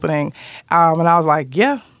 "Here's the opening," and I was like,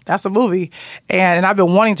 "Yeah, that's a movie." And I've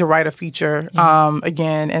been wanting to write a feature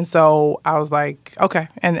again, and so I was like, "Okay,"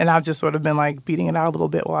 and I've just sort of been like beating it out a little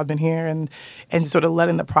bit while I've been here, and sort of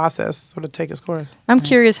letting the process sort of take its course. I'm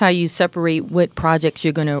curious how you separate what projects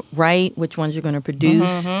you're going to write, which ones you're going to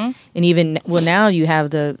produce, and even now you have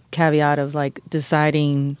the caveat of like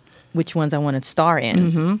deciding which ones I want to star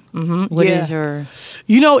in. What is your...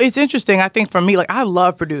 it's interesting. I think for me, I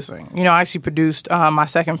love producing. I actually produced my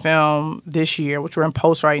second film this year, which we're in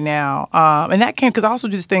post right now. And that came because I also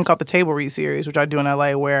do this thing called the Table Read series, which I do in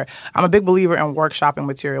LA, where I'm a big believer in workshopping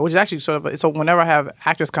material, which is actually sort of... So whenever I have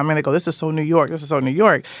actors come in, they go, "This is so New York. This is so New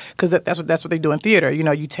York." Because that's what they do in theater.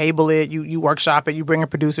 You table it, you workshop it, you bring in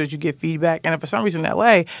producers, you get feedback. And for some reason in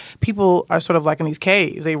LA, people are sort of like in these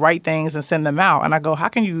caves. They write things and send them out. And I go, how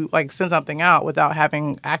can you send something out without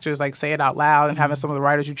having actors say it out loud and having some of the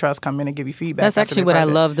writers you trust come in and give you feedback? That's actually what I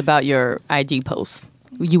loved about your IG posts.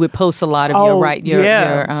 You would post a lot of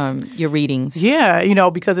your readings. Yeah,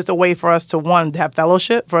 because it's a way for us to have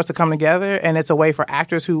fellowship, for us to come together, and it's a way for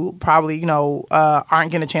actors who probably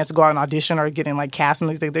aren't getting a chance to go out and audition or getting cast in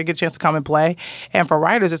these things, they get a chance to come and play. And for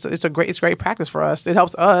writers, it's great practice for us. It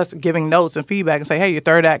helps us giving notes and feedback and say, "Hey, your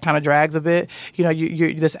third act kind of drags a bit.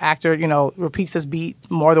 This actor repeats this beat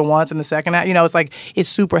more than once in the second act." It's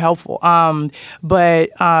super helpful. So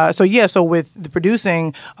with the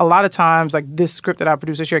producing, a lot of times this script that I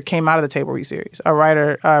produced this year came out of the Table Read series. A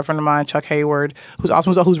writer, a friend of mine, Chuck Hayward,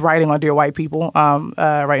 who's writing on Dear White People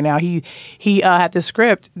right now. He had this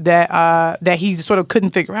script that he sort of couldn't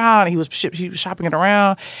figure out. He was shopping it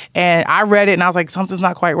around, and I read it and I was like, something's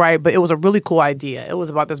not quite right. But it was a really cool idea. It was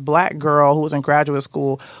about this black girl who was in graduate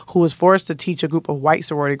school who was forced to teach a group of white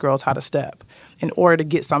sorority girls how to step in order to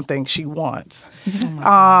get something she wants. And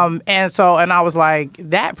I was like,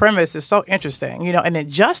 that premise is so interesting, And then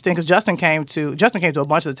Justin, because Justin came to a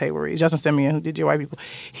bunch of the table reads. Justin Simeon, who did Dear White People,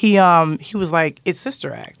 he was like, "It's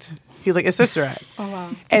Sister Act." He was like, "It's Sister Act." Oh wow!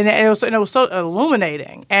 And it was so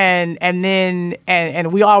illuminating. And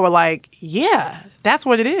we all were like, "Yeah, that's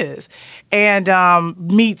what it is." And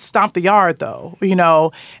meets Stomp the Yard, though,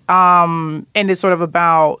 and it's sort of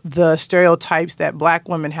about the stereotypes that black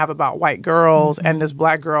women have about white girls, and this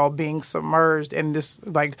black girl being submerged in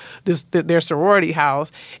their sorority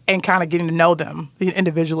house, and kind of getting to know them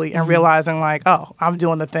individually and realizing oh, I'm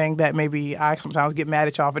doing the thing that maybe I sometimes get mad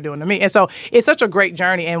at y'all for doing to me. And so it's such a great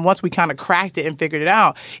journey. And once we kind of cracked it and figured it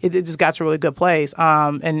out, it just got to a really good place.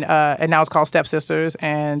 And now it's called Stepsisters,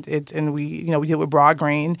 and we did it with Broad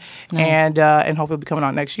Green. Nice. And hopefully it'll be coming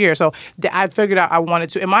out next year. So I figured out I wanted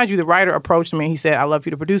to. And mind you, the writer approached me and he said, "I'd love for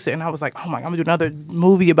you to produce it." And I was like, "Oh my God, I'm going to do another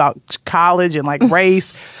movie about college and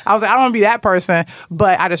race." I was like, I don't want to be that person.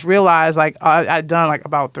 But I just realized I'd done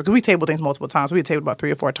because we tabled things multiple times. So we tabled about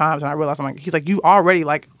 3 or 4 times. And I realized, he's like, "You already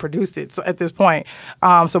produced it." So at this point.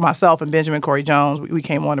 So myself and Benjamin Corey Jones, we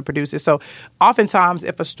came on to produce it. So oftentimes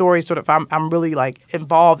if a story I'm really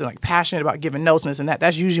involved and passionate about giving notes and this and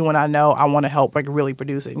that's usually when I know I want to help really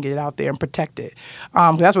produce it and get it out there and protect it.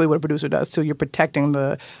 That's really what a producer does too. You're protecting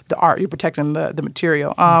the art, you're protecting the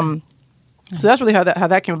material. So that's really how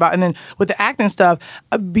that came about. And then with the acting stuff,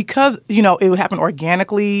 because, it would happen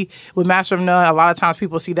organically with Master of None, a lot of times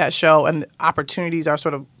people see that show and opportunities are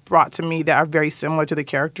sort of brought to me that are very similar to the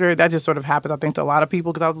character. That just sort of happens, I think, to a lot of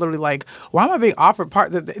people, because I was literally like, why am I being offered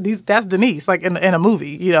that's Denise, in a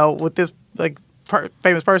movie, with this,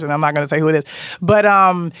 famous person. I'm not going to say who it is, but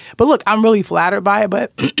look, I'm really flattered by it.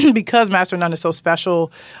 But because Master of None is so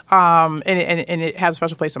special, and it has a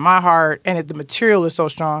special place in my heart, and the material is so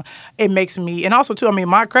strong, it makes me. And also too, I mean,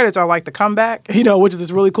 my credits are like The Comeback, which is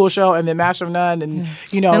this really cool show, and then Master of None, and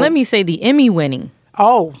And let me say the Emmy-winning.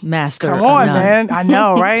 Oh, Master come of on, None. man! I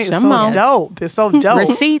know, right? It's so dope. It's so dope.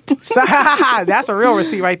 Receipt. That's a real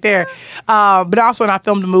receipt right there. But also, and I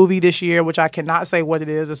filmed a movie this year, which I cannot say what it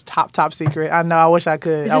is. It's top secret. I know. I wish I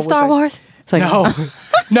could. Is it Star Wars? It's like,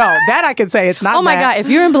 no, that I can say. It's not. Oh my that. God! If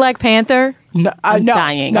you're in Black Panther, no, I'm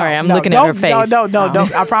dying. All right, I'm looking at her face. No,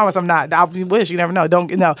 don't. I promise I'm not. I wish you never know. Don't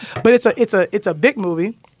no. But it's a big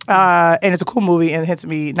movie. And it's a cool movie, and hence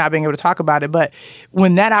me not being able to talk about it. But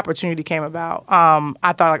when that opportunity came about,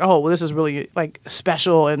 I thought like, oh, well, this is really like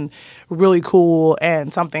special and really cool,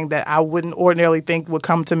 and something that I wouldn't ordinarily think would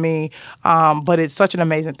come to me. But it's such an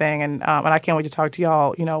amazing thing, and I can't wait to talk to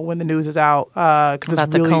y'all. When the news is out, because about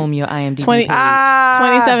it's really to comb your IMDb.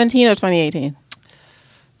 2017 or 2018.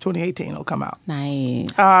 2018 will come out.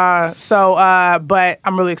 Nice. But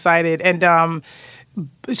I'm really excited, and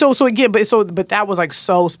but that was like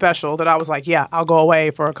so special that I was like, yeah, I'll go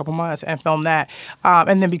away for a couple months and film that.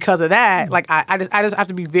 And then because of that, like I just have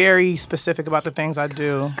to be very specific about the things I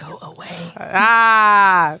do. Go away.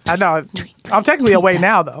 I know. I'm technically away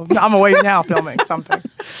now though. I'm away now filming something.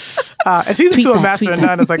 And season 2 of Master of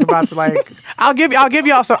None is like about to like. I'll give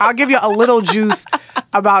you a little juice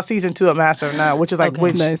about season 2 of Master of None, which is like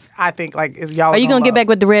I think like is y'all. Are you gonna get back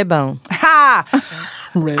with the red bone? Ha.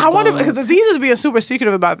 I wonder because Aziz is being super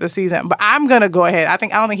secretive about this season, but I'm gonna go ahead. I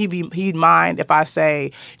don't think he'd mind if I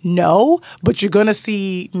say no, but you're gonna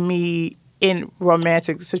see me in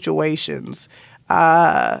romantic situations,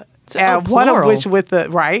 and one of which with the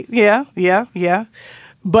yeah.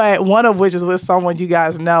 But one of which is with someone you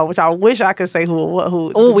guys know, which I wish I could say who.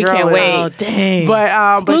 Oh, we can't wait! Oh, dang!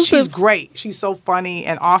 But she's great. She's so funny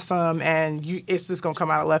and awesome, and it's just gonna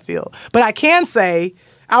come out of left field. But I can say.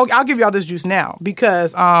 I'll give y'all this juice now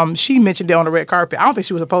because she mentioned it on the red carpet. I don't think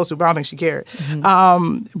she was supposed to, but I don't think she cared.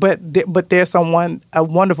 Mm-hmm. But there's a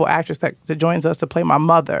wonderful actress that joins us to play my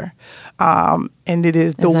mother, and it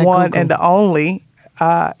is the one and the only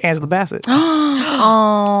Angela Bassett.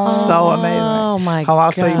 Oh, so amazing! Oh my God!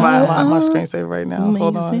 I'll show you my screensaver right now. Amazing.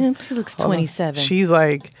 Hold on. She looks 27. She's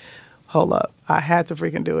like, hold up! I had to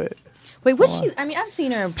freaking do it. Wait, what's she? I mean, I've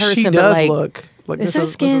seen her in person. She but does like, look. This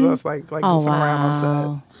is us like goofing wow. around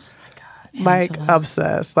on set. Like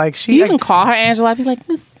obsessed. Like she. Do you even call her Angela? I'd be like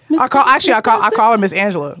Miss. I call her Miss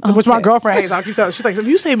Angela, which my girlfriend hates. I keep telling her, she's like, if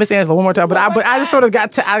you say Miss Angela one more time, but I just sort of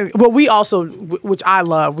got to. We also, which I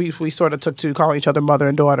love, we sort of took to calling each other mother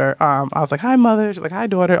and daughter. I was like, hi mother, she's like, hi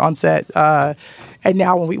daughter on set. And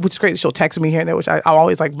now which is great, she'll text me here and there, which I'm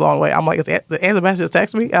always like blown away. I'm like, the Angela Bassett just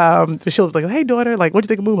text me. She'll be like, hey daughter, like, what'd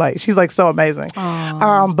you think of Moonlight? She's like so amazing.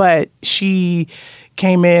 But she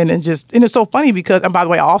came in and it's so funny because, and by the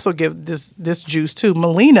way, I also give this juice to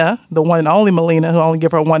Melina, the one and only Melina, who only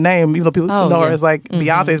give her one name, even though people know her as like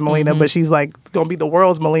Beyonce's Melina, but she's like going to be the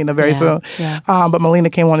world's Melina very soon. Yeah. But Melina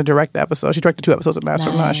came on to direct the episode. She directed 2 episodes of Master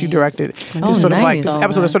of None. She directed this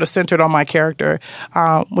episode that's sort of centered on my character,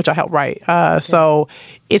 which I helped write. So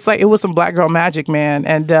it's like, it was some black girl magic, man.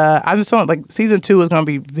 And I'm just telling, like, season 2 is going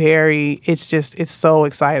to be it's so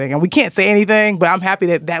exciting. And we can't say anything, but I'm happy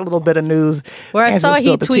that little bit of news. Well, I saw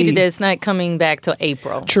he tweeted that it's not coming back till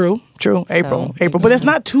April. True. April. But it's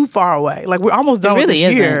not too far away. Like, we're almost done with this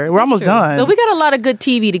year. We're almost done. So we got a lot of good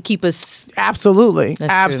TV to keep us. Absolutely.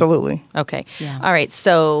 Okay. Yeah. All right.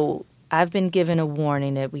 So I've been given a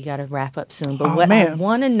warning that we got to wrap up soon. But I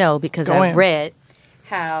want to know, because I've read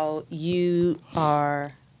how you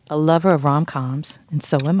are a lover of rom-coms, and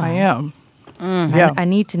so am I. I am. I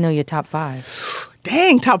need to know your top 5.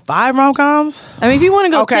 Dang, top 5 rom-coms? I mean, if you want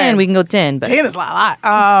to go 10, we can go 10. But 10 is a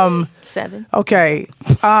lot. 7. Okay.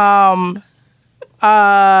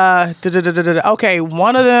 Okay,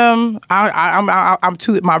 one of them, I'm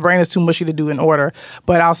too. My brain is too mushy to do in order,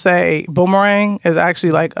 but I'll say Boomerang is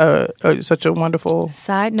actually like such a wonderful.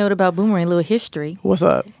 Side note about Boomerang, little history. What's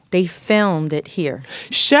up? They filmed it here.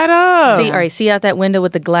 Shut up. See out that window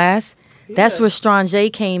with the glass? Yeah. That's where Strange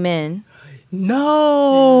came in.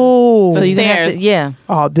 No. So you have to,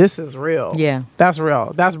 Oh, this is real. Yeah. That's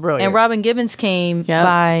real. That's brilliant. And Robin Gibbons came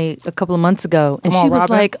by a couple of months ago, and she was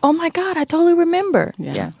like, "Oh my God, I totally remember."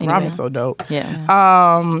 Yeah. Anyway. Robin's so dope.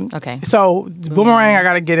 Yeah. Okay. So Boomerang, I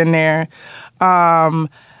got to get in there.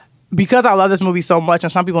 Because I love this movie so much,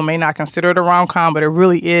 and some people may not consider it a rom-com, but it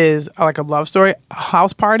really is like a love story.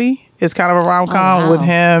 House Party It's kind of a rom-com with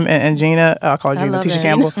him and Gina. I call her Gina. love Tisha that.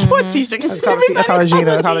 Campbell. What Tisha? I call her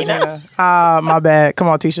Gina. I call her Gina. My bad. Come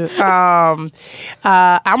on, Tisha.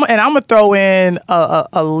 I'm gonna throw in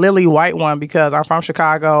a Lily White one because I'm from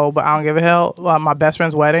Chicago, but I don't give a hell. My Best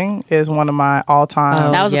Friend's Wedding is one of my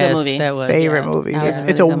all-time That was a good movie. favorite movies. That was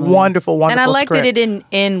It's a a really good movie. wonderful, wonderful. And I liked script. that it didn't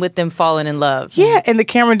end with them falling in love. Yeah, and the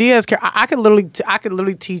Cameron Diaz character, I could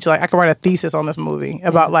literally teach, like, I could write a thesis on this movie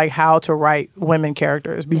about like how to write women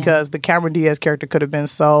characters because the Cameron Diaz character could have been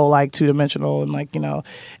so like two-dimensional and like, you know,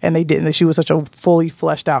 and they didn't. She was such a fully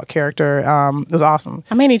fleshed out character. It was awesome.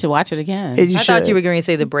 I may need to watch it again. You I thought you were going to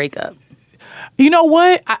say the breakup. You know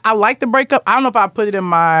what? I like the breakup. I don't know if I put it in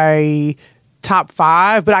my top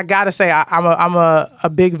 5, but I gotta say I'm a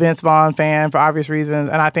big Vince Vaughn fan for obvious reasons,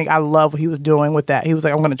 and I think I love what he was doing with that. He was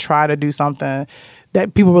like, I'm going to try to do something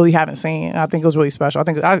that people really haven't seen. And I think it was really special. I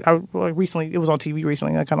think I recently, it was on TV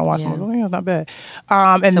recently. I kind of watched it. I'm like, oh, yeah, it's not bad.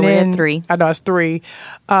 And So then we're at 3. I know it's 3.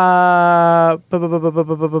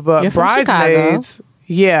 You're from Bridesmaids.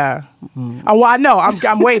 Yeah. Oh, well, I know.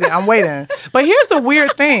 I'm waiting. I'm waiting. But here's the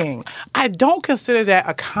weird thing. I don't consider that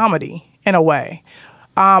a comedy in a way.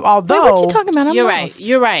 Although Wait, what you talking about? I'm You're lost. right.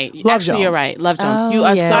 You're right. Love Actually, you're Jones. right. Love Jones. Oh, You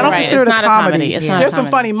are yeah. so I don't right. consider It's it a not comedy. It's not There's a some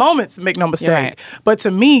comedy. funny moments, make no mistake. right. But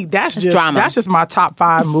to me, that's just drama. that's just my top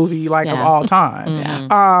 5 movie of Yeah. all time.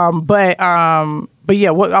 Yeah. But yeah,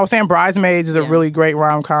 what I was saying, Bridesmaids is a really great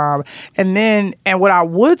rom-com. And what I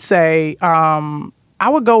would say, I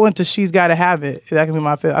would go into She's Gotta Have It. That can be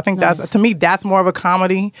my fifth. I think that's, to me, that's more of a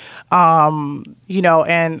comedy. You know,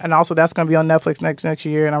 and also that's going to be on Netflix next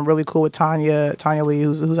year. And I'm really cool with Tanya Lee,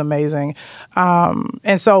 who's amazing.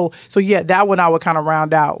 And so yeah, that one I would kind of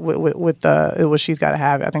round out with She's Gotta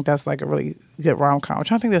Have It. I think that's like a really good rom-com. I'm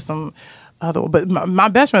trying to think there's some other, but my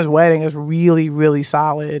Best Friend's Wedding is really, really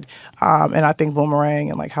solid. And I think Boomerang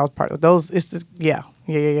and like House Party, those, it's just, yeah.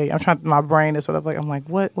 I'm trying, my brain is sort of like, I'm like,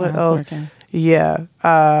 what else? Working. Yeah.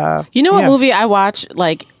 You know what yeah. movie I watch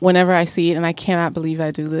like whenever I see it, and I cannot believe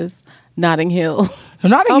I do this? Notting Hill.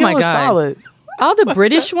 Notting Oh Hill my is God. solid. All the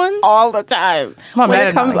British ones? All the time. I'm When mad it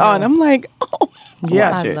at comes Notting on, Hill. I'm like, oh.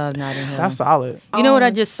 Yeah. I love Notting Hill. That's solid. You know what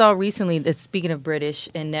I just saw recently? That's speaking of British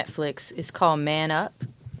and Netflix. It's called Man Up.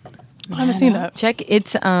 I haven't seen that. Check.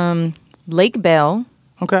 It's Lake Bell,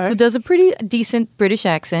 Okay. who does a pretty decent British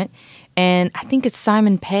accent, and I think it's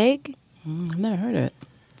Simon Pegg. I've never heard of it.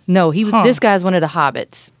 No, he was. Huh. This guy's one of the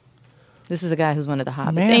Hobbits. This is a guy who's one of the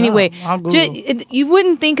Hobbits. Man Anyway, up. I'll Google. you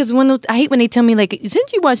wouldn't think it's one of those, I hate when they tell me like,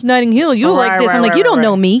 since you watch Notting Hill, you'll like this. I'm like, you don't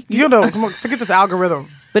know me. You don't know. Come on, forget this algorithm.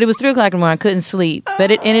 But it was 3:00 in the morning. I couldn't sleep.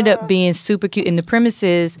 But it ended up being super cute. And the premise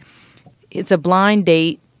is, it's a blind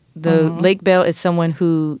date. The Lake Bell is someone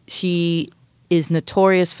who she is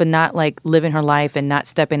notorious for not like living her life and not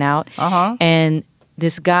stepping out. And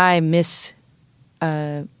this guy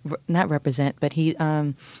not represent, but he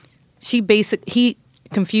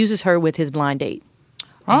confuses her with his blind date.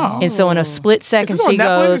 Oh. And so in a split second, Is this on she Netflix?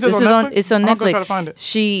 goes, Is this "This on is on. Netflix? It's on I'm gonna Netflix." try to find it.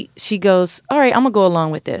 She goes, "All right, I'm gonna go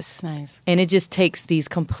along with this." Nice. And it just takes these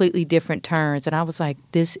completely different turns, and I was like,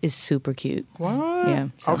 "This is super cute." What? Yeah.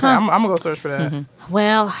 So- Okay, I'm gonna go search for that.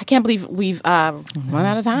 Well, I can't believe we've run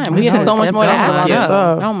out of time. We have know, so much it's more to done. ask you.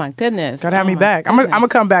 Stuff. Oh my goodness. Gotta have Oh me my back. I'm goodness. gonna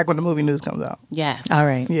come back when the movie news comes out. Yes. All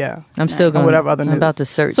right. Yeah. I'm still Or going. whatever other I'm news. about to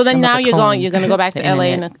search. So then I'm about now to you're comb going to go back the to LA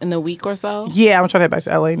internet. in a week or so, Yeah, I'm trying to head back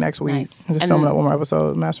to LA next week. Nice. I'm just And filming then- up one more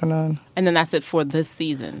episode, Master of None. and then that's it for this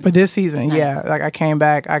season. For this season, Nice. yeah. Like I came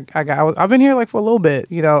back. I've been here like for a little bit,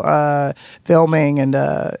 you know, filming and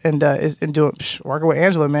doing working with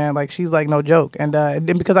Angela, man. Like she's like no joke. And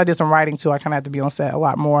then because I did some writing too, I kind of had to be on set a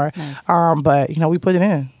lot more. Nice. But you know, we put it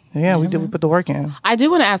in. Yeah, we did. We put the work in. I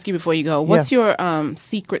do want to ask you before you go, what's your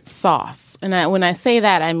secret sauce? And when I say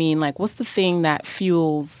that, I mean like, what's the thing that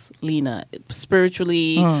fuels Lena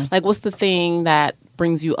spiritually? Like, what's the thing that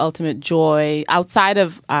brings you ultimate joy outside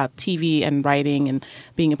of TV and writing and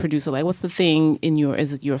being a producer? Like, what's the thing in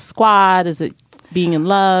is it your squad? Is it being in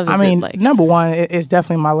love? Is I mean, it like, number one, it's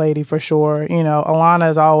definitely my lady for sure. You know, Alana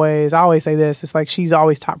is always, I always say this, it's like she's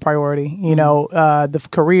always top priority. You know, the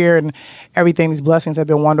career and everything, these blessings have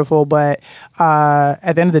been wonderful. But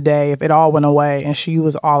at the end of the day, if it all went away and she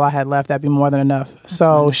was all I had left, that'd be more than enough.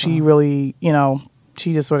 So she really, you know,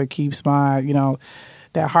 she just sort of keeps my, you know,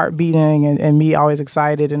 that heart beating and me always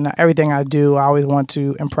excited, and everything I do, I always want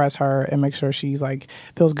to impress her and make sure she's like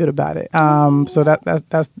feels good about it. So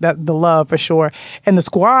that's the love for sure. And the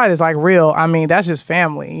squad is like real. I mean, that's just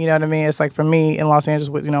family. You know what I mean? It's like for me in Los Angeles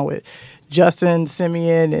with Justin,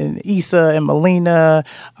 Simeon, and Issa and Melina.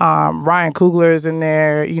 Ryan Coogler's in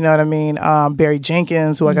there. You know what I mean? Barry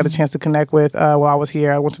Jenkins, who I got a chance to connect with while I was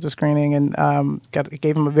here. I went to the screening and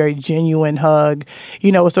gave him a very genuine hug.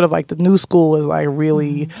 You know, it's sort of like the new school is like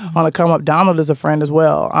really on a come up. Donald is a friend as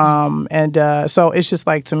well. So it's just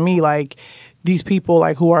like, to me, like, these people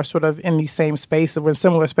like who are sort of in these same spaces, we're in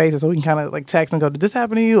similar spaces, so we can kind of like text and go, did this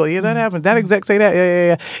happen to you? Or yeah, that happened. That exec say that?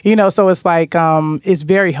 Yeah. You know, so it's like, it's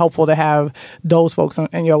very helpful to have those folks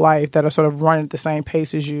in your life that are sort of running at the same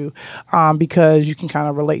pace as you, because you can kind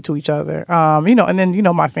of relate to each other. You know, and then, you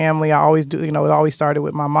know, my family, I always do, you know, it always started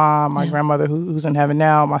with my mom, my grandmother who's in heaven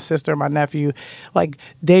now, my sister, my nephew, like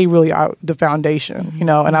they really are the foundation, you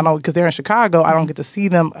know, and I know because they're in Chicago, I don't get to see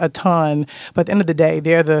them a ton, but at the end of the day,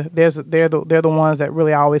 they're the ones that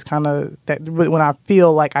really always kind of, that really, when I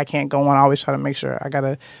feel like I can't go on, I always try to make sure I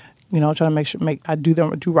gotta, you know, try to make sure I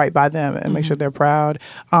do right by them and make sure they're proud.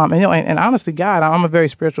 And you know, and honestly, God, I'm a very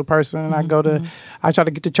spiritual person, and I try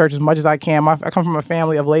to get to church as much as I can. I come from a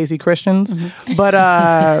family of lazy Christians, but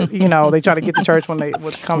you know, they try to get to church when they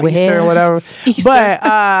would come Easter or whatever. Easter. But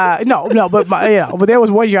but there was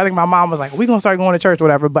one year I think my mom was like, "We gonna start going to church, or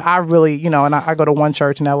whatever." But I really, you know, and I go to one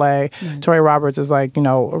church in L.A. Troy Roberts is like, you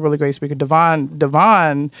know, a really great speaker.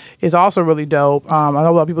 Devon is also really dope. I know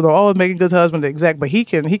a lot of people go, "Oh, making good husband, the exec," but he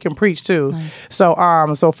can preach too. Nice.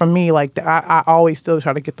 So for me, like I always still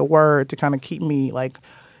try to get the word to kind of keep me like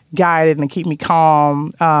guided and keep me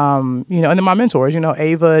calm. You know, and then my mentors, you know,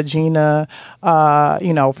 Ava, Gina,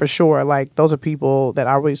 you know, for sure. Like those are people that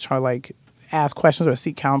I always try to like ask questions or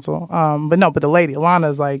seek counsel. But the lady, Alana,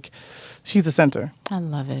 is like, she's the center. I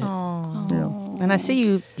love it. You know? And I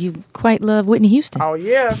see you quite love Whitney Houston. Oh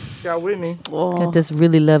yeah, got Whitney. Got this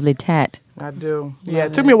really lovely tat. I do. Yeah,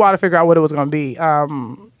 it took me a while to figure out what it was going to be.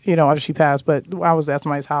 You know, after she passed, but I was at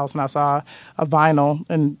somebody's house and I saw a vinyl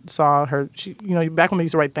and saw her. She, you know, back when they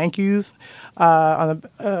used to write thank yous on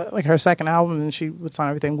like her second album, and she would sign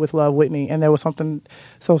everything with love, Whitney. And there was something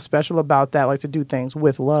so special about that, like to do things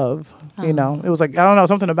with love. You know, it was like, I don't know,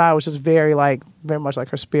 something about it was just very much like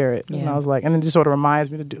her spirit. Yeah. And I was like, and it just sort of reminds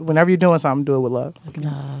me to do, whenever you're doing something, do it with love.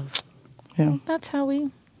 Love. Yeah, that's how we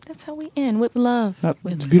end, with love.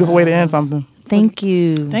 It's a beautiful way to end something. Thank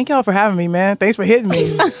you. Thank y'all for having me, man. Thanks for hitting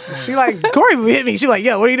me. She like, Corey hit me. She like,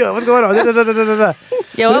 yo, what are you doing? What's going on?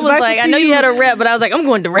 Yo, I was nice like, I know you had a rep, but I was like, I'm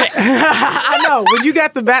going direct. I know. When you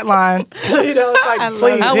got the bat line, you know, it's like,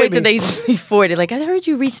 please I'll wait till they 40. Like, I heard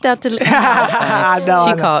you reached out to... I know.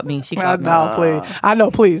 She called me. No, please. I know,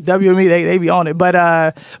 please. WME, they be on it. But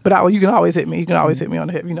you can always hit me. You can always hit me on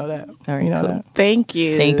the hip. You know that. All right, you know cool. that. Thank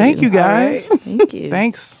you. Thank you, guys. Right. Thank you.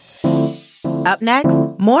 Thanks. Up next,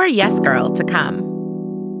 more Yes Girl to come.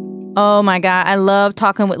 Oh my God, I love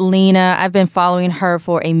talking with Lena. I've been following her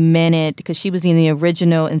for a minute because she was in the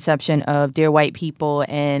original inception of Dear White People,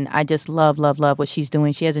 and I just love what she's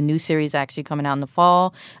doing. She has a new series actually coming out in the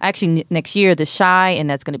fall. Actually, next year, The Shy, and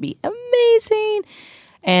that's going to be amazing.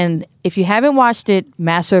 And if you haven't watched it,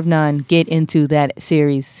 Master of None, get into that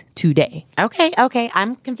series today. Okay.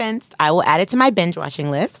 I'm convinced. I will add it to my binge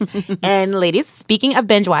watching list. And ladies, speaking of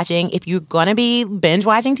binge watching, if you're going to be binge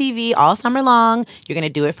watching TV all summer long, you're going to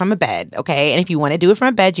do it from a bed, okay? And if you want to do it from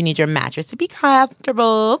a bed, you need your mattress to be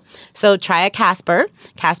comfortable. So try a Casper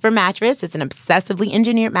mattress. It's an obsessively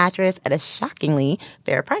engineered mattress at a shockingly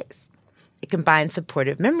fair price. It combines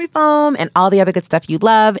supportive memory foam and all the other good stuff you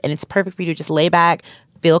love, and it's perfect for you to just lay back,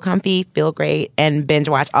 feel comfy, feel great, and binge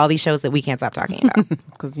watch all these shows that we can't stop talking about.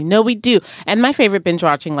 Because you know we do. And my favorite binge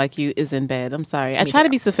watching like you is in bed. I'm sorry. I try to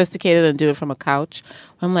be sophisticated and do it from a couch.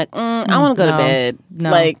 I'm like, I want to go to bed,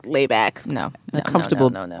 like lay back. A comfortable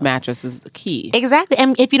mattress is the key. Exactly.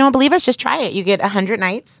 And if you don't believe us, just try it. You get 100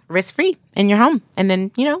 nights risk-free in your home. And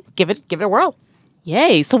then, you know, give it a whirl.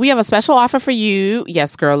 Yay. So we have a special offer for you,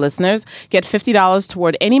 Yes Girl listeners. Get $50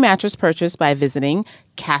 toward any mattress purchase by visiting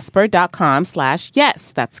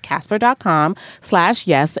Casper.com/yes. That's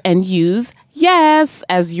Casper.com/yes and use YES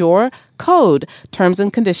as your code. Terms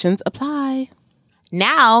and conditions apply.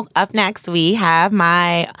 Now, up next, we have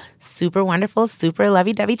my super wonderful, super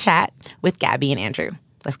lovey-dovey chat with Gabby and Andrew.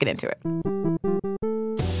 Let's get into it.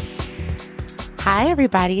 Hi,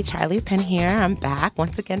 everybody. Charlie Penn here. I'm back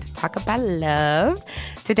once again to talk about love.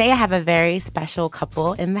 Today, I have a very special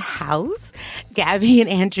couple in the house, Gabby and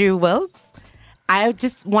Andrew Wilkes. I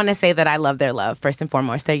just want to say that I love their love, first and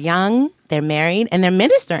foremost. They're young, they're married, and they're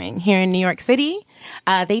ministering here in New York City.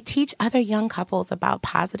 They teach other young couples about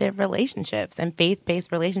positive relationships and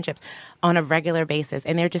faith-based relationships on a regular basis,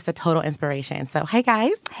 and they're just a total inspiration. So, hey,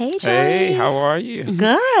 guys. Hey, Charlie. Hey, how are you?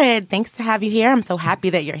 Good. Thanks to have you here. I'm so happy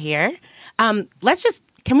that you're here. Let's just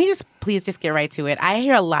can we just please just get right to it? I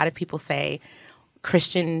hear a lot of people say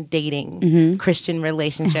Christian dating, Christian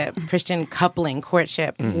relationships, Christian coupling,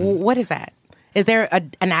 courtship. What is that? Is there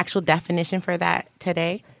an actual definition for that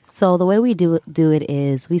today? So the way we do it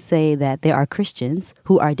is we say that there are Christians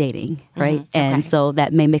who are dating, right? And so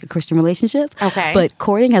that may make a Christian relationship. Okay. But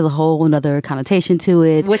courting has a whole another connotation to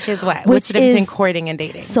it. Which is what? What's the difference between courting and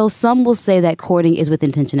dating? So some will say that courting is with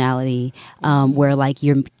intentionality, where like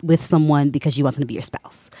you're with someone because you want them to be your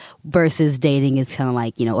spouse, versus dating is kind of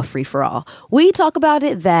like, a free-for-all. We talk about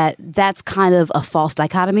it that's kind of a false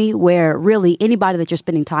dichotomy where really anybody that you're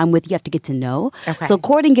spending time with, you have to get to know. Okay. So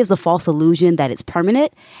courting gives a false illusion that it's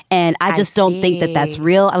permanent. And I just don't think that that's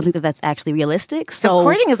real. I don't think that that's actually realistic. So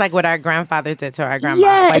courting is like what our grandfathers did to our grandma.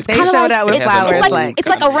 Yeah, like they showed up with flowers. It's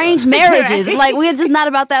like arranged marriages. Like we're just not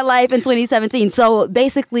about that life in 2017. So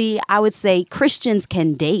basically, I would say Christians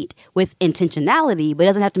can date with intentionality, but it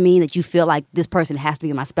doesn't have to mean that you feel like this person has to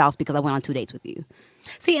be my spouse because I went on 2 dates with you.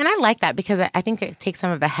 See, and I like that because I think it takes some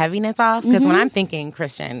of the heaviness off. Because when I'm thinking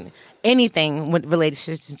Christian, anything with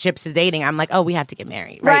relationships to dating, I'm like, oh, we have to get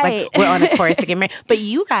married, right? Like we're on a course to get married. But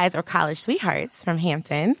you guys are college sweethearts from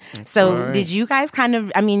Hampton. So did you guys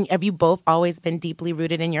have you both always been deeply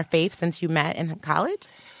rooted in your faith since you met in college?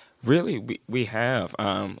 Really, we have.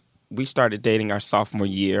 We started dating our sophomore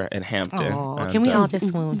year at Hampton. Can we all just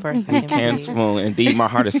swoon for a second? We can swoon. Indeed, my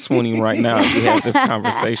heart is swooning right now as we have this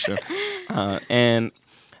conversation. And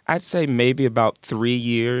I'd say maybe about 3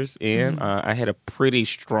 years in, I had a pretty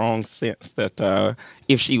strong sense that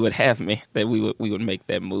if she would have me, that we would make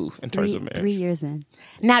that move in terms of marriage. 3 years in.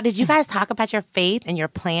 Now, did you guys talk about your faith and your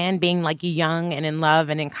plan being like young and in love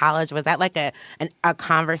and in college? Was that like a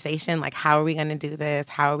conversation? Like, how are we going to do this?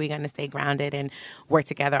 How are we going to stay grounded and work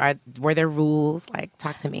together? Were there rules? Like,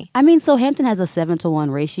 talk to me. I mean, so Hampton has a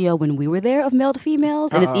 7-to-1 ratio when we were there of male to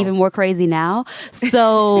females, and it's even more crazy now.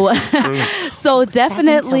 So, so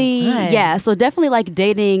definitely, so definitely like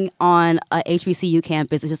dating on a HBCU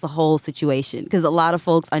campus is just a whole situation because a lot of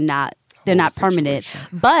folks are not. They're not permanent.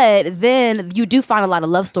 But then you do find a lot of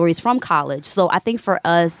love stories from college. So I think for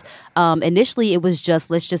us, initially it was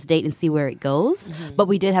just, let's just date and see where it goes. But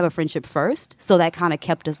we did have a friendship first. So that kind of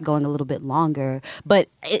kept us going a little bit longer. But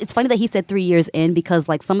it's funny that he said 3 years in because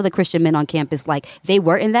like some of the Christian men on campus, like they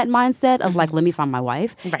were in that mindset of like, let me find my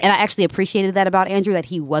wife. Right. And I actually appreciated that about Andrew, that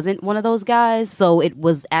he wasn't one of those guys. So it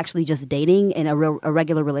was actually just dating in a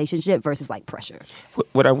regular relationship versus like pressure.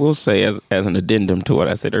 What I will say as an addendum to what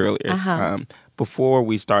I said earlier is before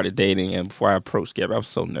we started dating and before I approached Gabby, I was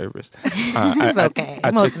so nervous. It's okay.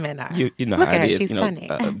 Most men are. You know Look how at it her. is. She's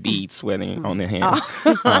stunning. Beads sweating on their hands.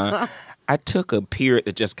 I took a period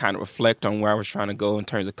to just kind of reflect on where I was trying to go in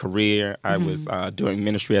terms of career. I was doing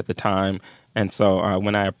ministry at the time. And so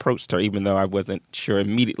when I approached her, even though I wasn't sure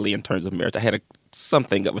immediately in terms of marriage, I had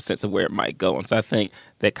something of a sense of where it might go. And so I think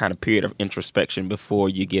that kind of period of introspection before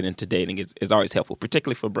you get into dating is always helpful,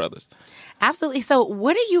 particularly for brothers. Absolutely. So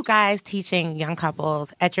what are you guys teaching young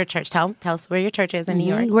couples at your church? Tell us where your church is in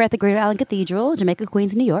New York. We're at the Greater Island Cathedral, Jamaica,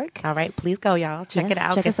 Queens, New York. All right. Please go, y'all. Check it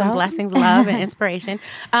out. Check Get us some out. blessings, love, and inspiration.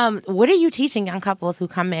 What are you teaching young couples who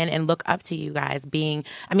come in and look up to you guys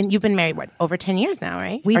you've been married, over 10 years now,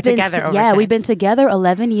 right? We've been together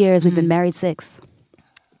 11 years. We've been married 6.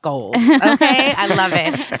 Goals. Okay, I love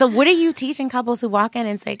it. So what are you teaching couples who walk in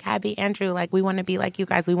and say, Gabby, Andrew, like we want to be like you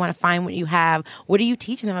guys. We want to find what you have. What are you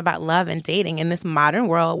teaching them about love and dating in this modern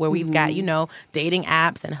world where we've got, dating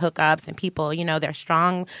apps and hookups and people, they're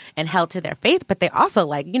strong and held to their faith, but they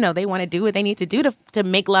also they want to do what they need to do to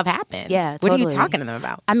make love happen. Yeah, What totally. are you talking to them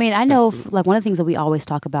about? I mean, I know like one of the things that we always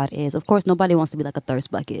talk about is, of course, nobody wants to be like a thirst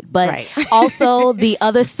bucket, but also the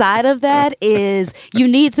other side of that is you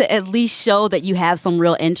need to at least show that you have some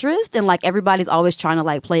real interest, and like everybody's always trying to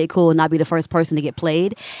like play it cool and not be the first person to get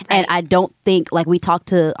played. And I don't think, like we talk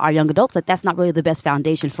to our young adults, like that's not really the best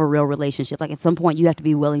foundation for a real relationship. Like at some point you have to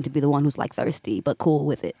be willing to be the one who's like thirsty but cool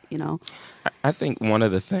with it, I think one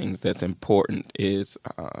of the things that's important is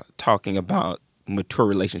talking about mature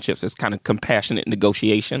relationships is kind of compassionate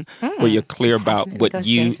negotiation, where you're clear about what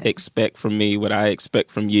you expect from me, what I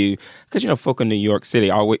expect from you. Because, folk in New York City,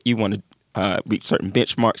 you want to reach certain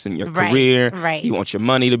benchmarks in your career. Right. You want your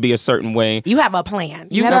money to be a certain way. You have a plan.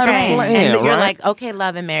 You got a plan, and you're right? like, okay,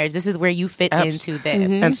 love and marriage, this is where you fit into this.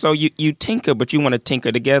 And so you tinker, but you want to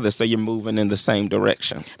tinker together, so you're moving in the same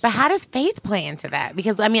direction. But how does faith play into that?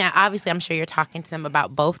 Because, obviously, I'm sure you're talking to them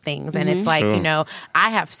about both things. And it's like, I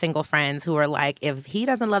have single friends who are like, if he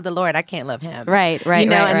doesn't love the Lord, I can't love him. Right. And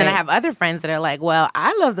then I have other friends that are like, well,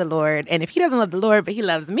 I love the Lord. And if he doesn't love the Lord, but he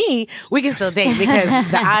loves me, we can still date because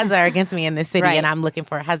the odds are against me. me in this city and I'm looking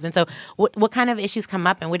for a husband. So what kind of issues come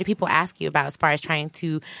up and what do people ask you about as far as trying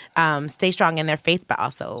to stay strong in their faith but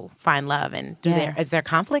also find love? And is there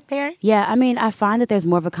conflict there? Yeah, I mean, I find that there's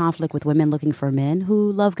more of a conflict with women looking for men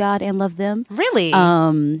who love God and love them. Really?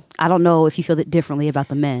 I don't know if you feel that differently about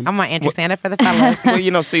the men. I'm on Andrew, stand up for the fellas.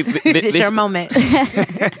 Well, see, this your moment.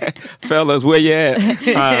 Fellas, where you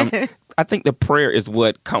at? I think the prayer is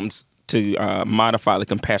what comes to modify the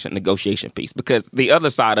compassionate negotiation piece, because the other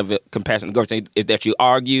side of it, compassionate negotiation, is that you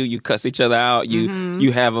argue, you cuss each other out,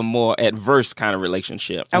 you have a more adverse kind of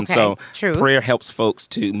relationship. And so prayer helps folks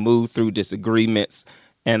to move through disagreements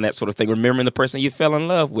and that sort of thing, remembering the person you fell in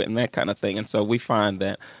love with and that kind of thing. And so we find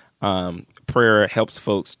that prayer helps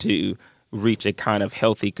folks to reach a kind of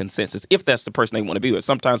healthy consensus if that's the person they want to be with.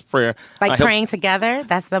 Sometimes prayer... Like praying together,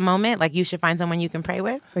 that's the moment? Like you should find someone you can pray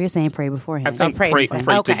with? Or you're saying pray beforehand? I think pray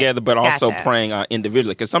together, but also praying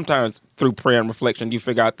individually. Because sometimes through prayer and reflection, you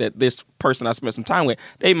figure out that this person I spent some time with,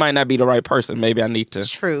 they might not be the right person. Maybe I need to,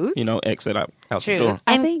 exit out the door.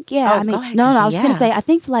 I think, I was going to say, I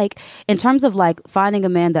think like in terms of like finding a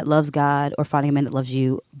man that loves God or finding a man that loves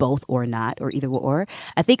you, both or not, or either or,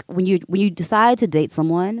 I think when you decide to date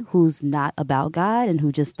someone who's not about God and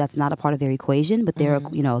who just, that's not a part of their equation, but they're,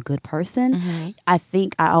 a good person, I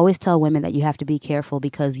think I always tell women that you have to be careful,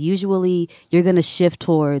 because usually you're going to shift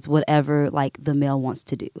towards whatever like the male wants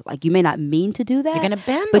to do. Like you may not mean to do that. You're going to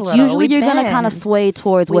bend but usually you're going to kind of sway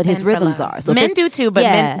towards what his rhythms are. So men do too,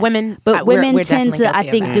 but women tend to, I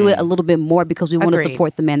think, do it a little bit more because we want to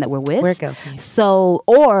support the man that we're with. We're guilty. So,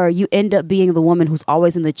 or you end up being the woman who's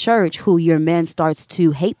always in the church, who your man starts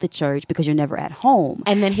to hate the church because you're never at home.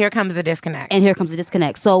 And then here comes the disconnect.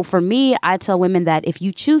 So for me, I tell women that if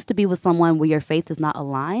you choose to be with someone where your faith does not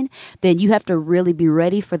align, then you have to really be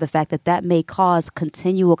ready for the fact that that may cause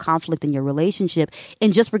continual conflict in your relationship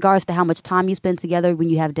in just regards to how much time you spend together when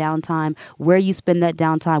you have downtime, where you spend that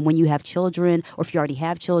downtime when you have children, or if you already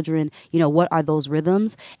have children, what are those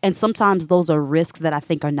rhythms? And sometimes those are risks that I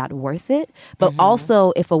think are not worth it. But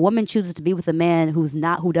also, if a woman chooses to be with a man who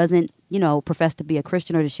doesn't, profess to be a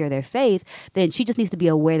Christian or to share their faith, then she just needs to be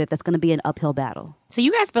aware that that's going to be an uphill battle. So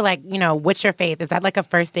you guys feel like, what's your faith? Is that like a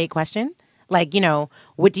first date question? Like,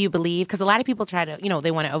 what do you believe? Because a lot of people try to,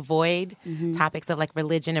 they want to avoid topics of like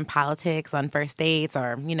religion and politics on first dates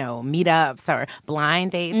or, meetups or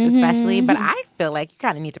blind dates especially. But I feel like you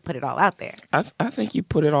kind of need to put it all out there. I think you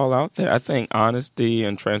put it all out there. I think honesty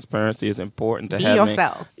and transparency is important to be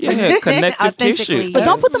yourself. Connective tissue. But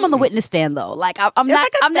don't put them on the witness stand though. Like I'm not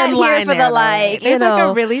here for the like. There's like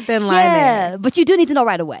a really thin line there. But you do need to know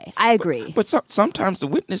right away. I agree. But sometimes the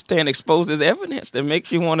witness stand exposes evidence that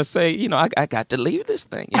makes you want to say, I got to leave this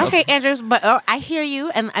thing. Okay, Andrew, but I hear you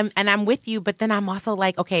and I'm with you, but then I'm also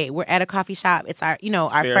like, okay, we're at a coffee shop. It's our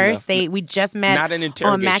Fair first enough. date. We just met Not an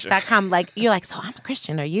interrogation. on Match.com. Like, you're like, so I'm a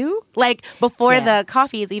Christian, are you? Like, before the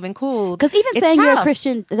coffee is even cool. Because even saying you're a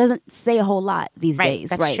Christian doesn't say a whole lot these days.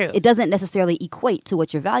 That's true. It doesn't necessarily equate to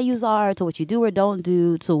what your values are, to what you do or don't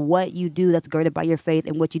do, to what you do that's girded by your faith,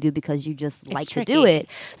 and what you do because you just like to do it.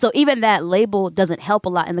 So even that label doesn't help a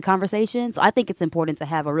lot in the conversation. So I think it's important to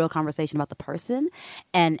have a real conversation about the person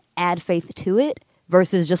and add faith to it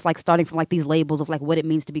versus just like starting from like these labels of like what it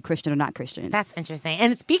means to be Christian or not Christian. That's interesting.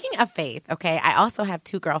 And speaking of faith, okay, I also have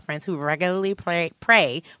 2 girlfriends who regularly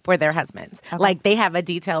pray for their husbands. Okay. Like they have a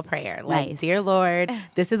detailed prayer. Like, nice. Dear Lord,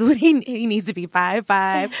 this is what he needs to be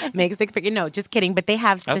 5'5", make 6 figures. No, just kidding. But they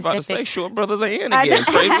have specific. I was about to say, short brothers are in again.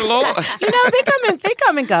 Praise the Lord. They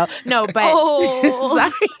come and go. No,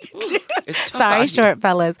 but sorry, short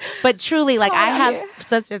fellas. But truly, like I have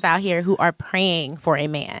sisters out here who are praying for a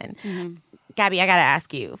man. Mm-hmm. Gabby, I got to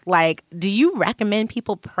ask you, like, do you recommend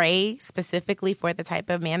people pray specifically for the type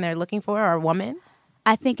of man they're looking for or a woman?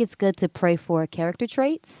 I think it's good to pray for character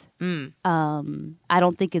traits. I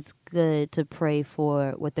don't think it's good to pray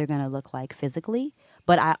for what they're going to look like physically.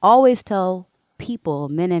 But I always tell people,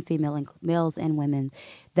 men and female, and males and women,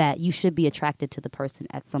 that you should be attracted to the person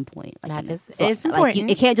at some point. Like, it's important. Like,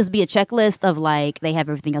 it can't just be a checklist of like they have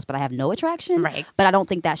everything else, but I have no attraction. Right. But I don't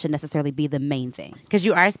think that should necessarily be the main thing. Because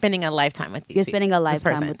you are spending a lifetime with You're spending a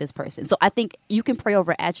lifetime with this person. So I think you can pray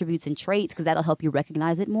over attributes and traits because that'll help you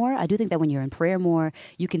recognize it more. I do think that when you're in prayer more,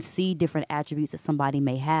 you can see different attributes that somebody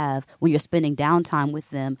may have when you're spending downtime with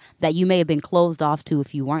them that you may have been closed off to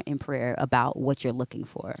if you weren't in prayer about what you're looking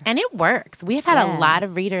for. And it works. We've had a lot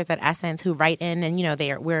of readers at Essence who write in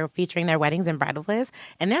and, we're featuring their weddings and bridal bliss.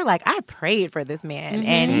 And they're like, I prayed for this man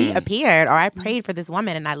and he appeared, or I prayed for this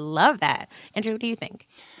woman. And I love that. Andrew, what do you think?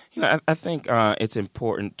 I think it's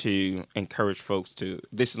important to encourage folks to.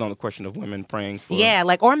 This is on the question of women praying for. Yeah,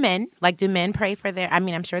 or men. Do men pray for their? I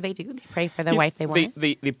mean, I'm sure they do. They pray for the wife they want.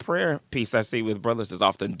 The prayer piece I see with brothers is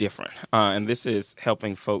often different, and this is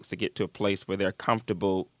helping folks to get to a place where they're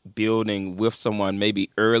comfortable building with someone maybe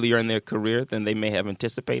earlier in their career than they may have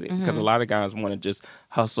anticipated. Because a lot of guys want to just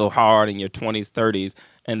hustle hard in your 20s, 30s,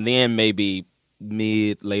 and then maybe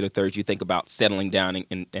later 30s, you think about settling down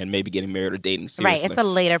and maybe getting married or dating seriously. Right, it's a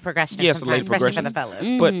later progression. Yes, a later progression. Especially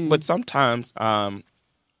for the fellas. But sometimes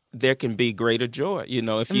there can be greater joy,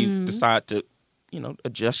 if you decide to,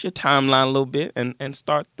 adjust your timeline a little bit and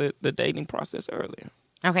start the dating process earlier.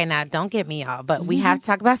 Okay, now don't get me, y'all, but we have to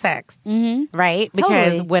talk about sex, right? Because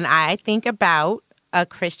Totally. when I think about a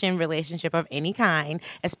Christian relationship of any kind,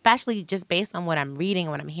 especially just based on what I'm reading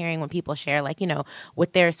and what I'm hearing when people share,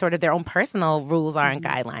 what their sort of their own personal rules are and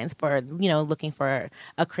guidelines for, looking for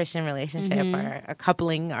a Christian relationship or a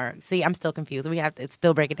coupling I'm still confused. We have to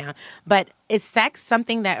still break it down. But is sex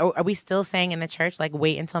something that, are we still saying in the church,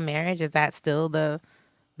 wait until marriage? Is that still the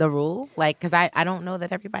rule? Because I don't know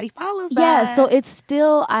that everybody follows that. Yeah, so it's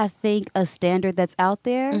still, I think, a standard that's out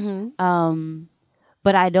there.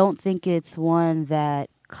 But I don't think it's one that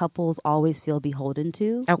couples always feel beholden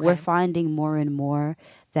to. Okay. We're finding more and more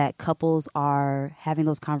that couples are having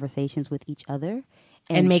those conversations with each other.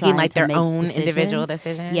 And making trying to their make own decisions. individual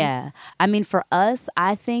decision. Yeah. I mean, for us,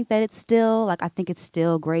 I think that it's still, I think it's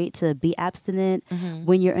still great to be abstinent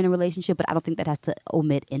when you're in a relationship, but I don't think that has to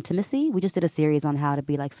omit intimacy. We just did a series on how to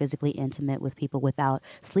be physically intimate with people without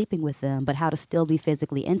sleeping with them, but how to still be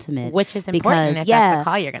physically intimate. Which is important if that's the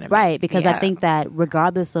call you're going to make. Right, because I think that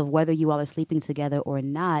regardless of whether you all are sleeping together or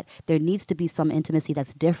not, there needs to be some intimacy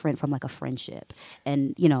that's different from a friendship.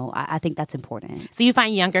 And, I think that's important. So you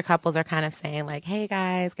find younger couples are kind of saying hey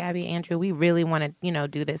guys, Gabby, Andrew, we really want to,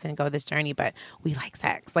 do this and go this journey, but we like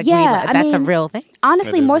sex. That's a real thing.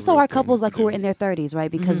 Honestly, more so our couples who are in their 30s, right?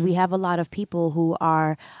 Because we have a lot of people who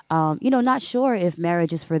are, not sure if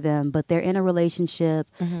marriage is for them, but they're in a relationship.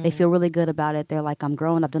 They feel really good about it. They're I'm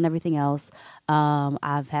grown. I've done everything else.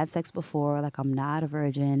 I've had sex before. I'm not a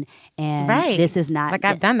virgin. And this is not.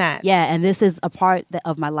 I've done that. Yeah. And this is a part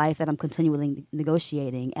of my life that I'm continually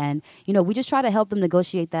negotiating. And, we just try to help them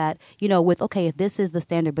negotiate that, with, okay, if this is the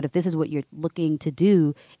standard, but if this is what you're looking to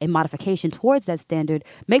do in modification towards that standard,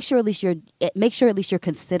 make sure at least you're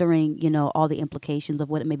considering, all the implications of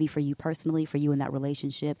what it may be for you personally, for you in that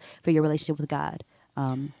relationship, for your relationship with God.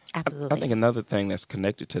 Absolutely. I think another thing that's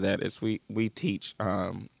connected to that is we teach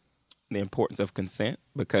the importance of consent,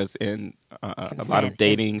 because in a lot of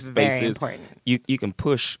dating spaces, you can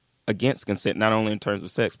push against consent, not only in terms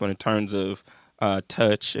of sex, but in terms of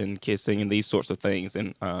touch and kissing and these sorts of things.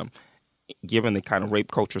 And given the kind of rape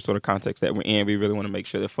culture sort of context that we're in, we really want to make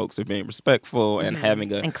sure that folks are being respectful and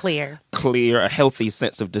having a healthy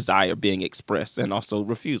sense of desire being expressed, and also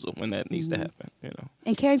refusal when that needs to happen.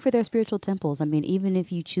 And caring for their spiritual temples. I mean, even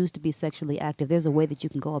if you choose to be sexually active, there's a way that you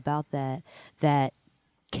can go about that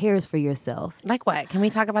cares for yourself. Like what? Can we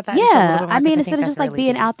talk about that? Yeah. I mean, instead of just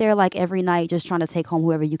being out there every night just trying to take home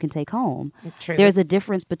whoever you can take home. True. There's a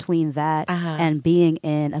difference between that and being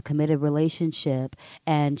in a committed relationship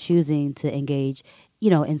and choosing to engage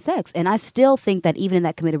in sex. And I still think that even in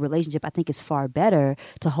that committed relationship, I think it's far better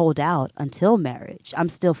to hold out until marriage. I'm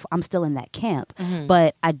still in that camp.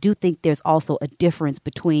 But I do think there's also a difference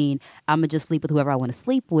between I'm going to just sleep with whoever I want to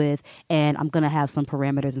sleep with, and I'm going to have some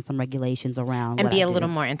parameters and some regulations around and be a little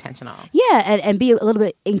more intentional. Yeah, and be a little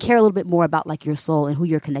bit, and care a little bit more about your soul and who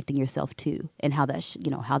you're connecting yourself to, and how that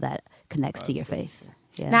how that connects to your faith.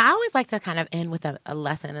 Yeah. Now, I always like to kind of end with a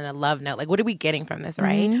lesson and a love note. What are we getting from this,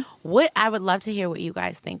 right? I would love to hear what you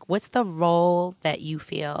guys think. What's the role that you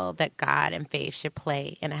feel that God and faith should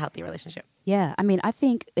play in a healthy relationship? Yeah, I mean, I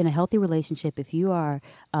think in a healthy relationship, if you are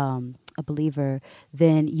a believer,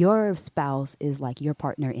 then your spouse is your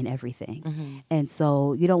partner in everything. And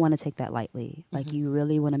so you don't want to take that lightly. You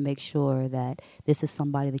really want to make sure that this is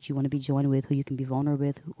somebody that you want to be joined with, who you can be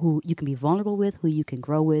vulnerable with, who you can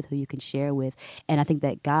grow with, who you can share with. And I think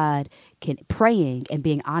that God can, praying and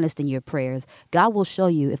being honest in your prayers, God will show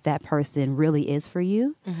you if that person really is for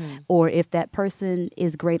you, or if that person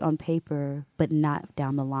is great on paper, but not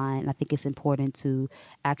down the line. I think it's important to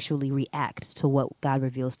actually react to what God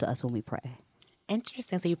reveals to us when we pray.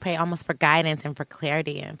 Interesting. So you pray almost for guidance and for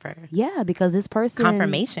clarity and for because this person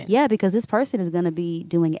confirmation. Yeah, because this person is going to be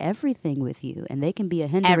doing everything with you, and they can be a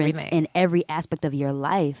hindrance in every aspect of your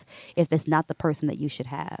life if that's not the person that you should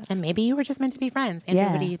have. And maybe you were just meant to be friends. Andrew,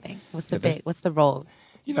 what do you think? What's the role?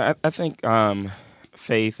 I think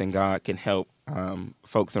faith and God can help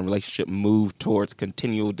folks in a relationship move towards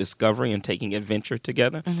continual discovery and taking adventure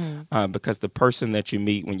together. Because the person that you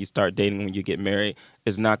meet when you start dating, when you get married,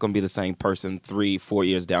 is not going to be the same person 3-4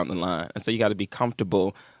 years down the line. And so you got to be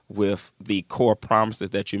comfortable with the core promises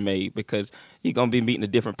that you made, because you're going to be meeting a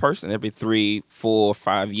different person every 3, 4,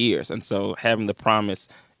 5 years. And so having the promise,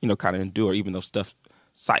 kind of endure, even though stuff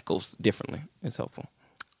cycles differently, is helpful.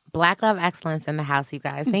 Black Love Excellence in the house, you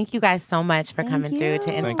guys. Thank you guys so much for coming through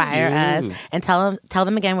to inspire us. And tell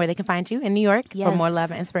them again where they can find you in New York for more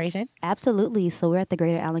love and inspiration. Absolutely. So we're at the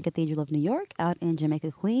Greater Allen Cathedral of New York out in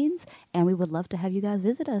Jamaica, Queens. And we would love to have you guys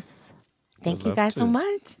visit us. Thank you guys so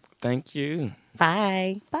much. Thank you.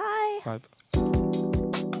 Bye. Bye. Bye.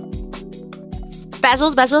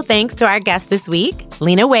 Special thanks to our guests this week,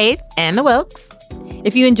 Lena Waithe and the Wilkes.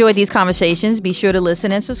 If you enjoyed these conversations, be sure to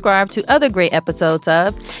listen and subscribe to other great episodes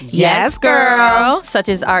of Yes, Girl, such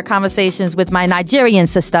as our conversations with my Nigerian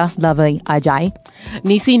sister, Lovely Ajay,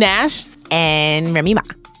 Niecy Nash, and Remy Ma.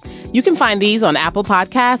 You can find these on Apple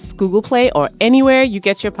Podcasts, Google Play, or anywhere you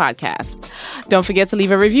get your podcasts. Don't forget to leave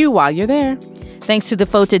a review while you're there. Thanks to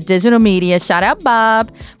Devoted Digital Media, shout out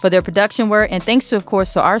Bob for their production work, and thanks to, of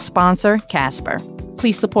course, to our sponsor, Casper.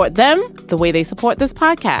 Please support them the way they support this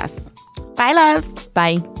podcast. Bye, loves.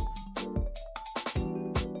 Bye.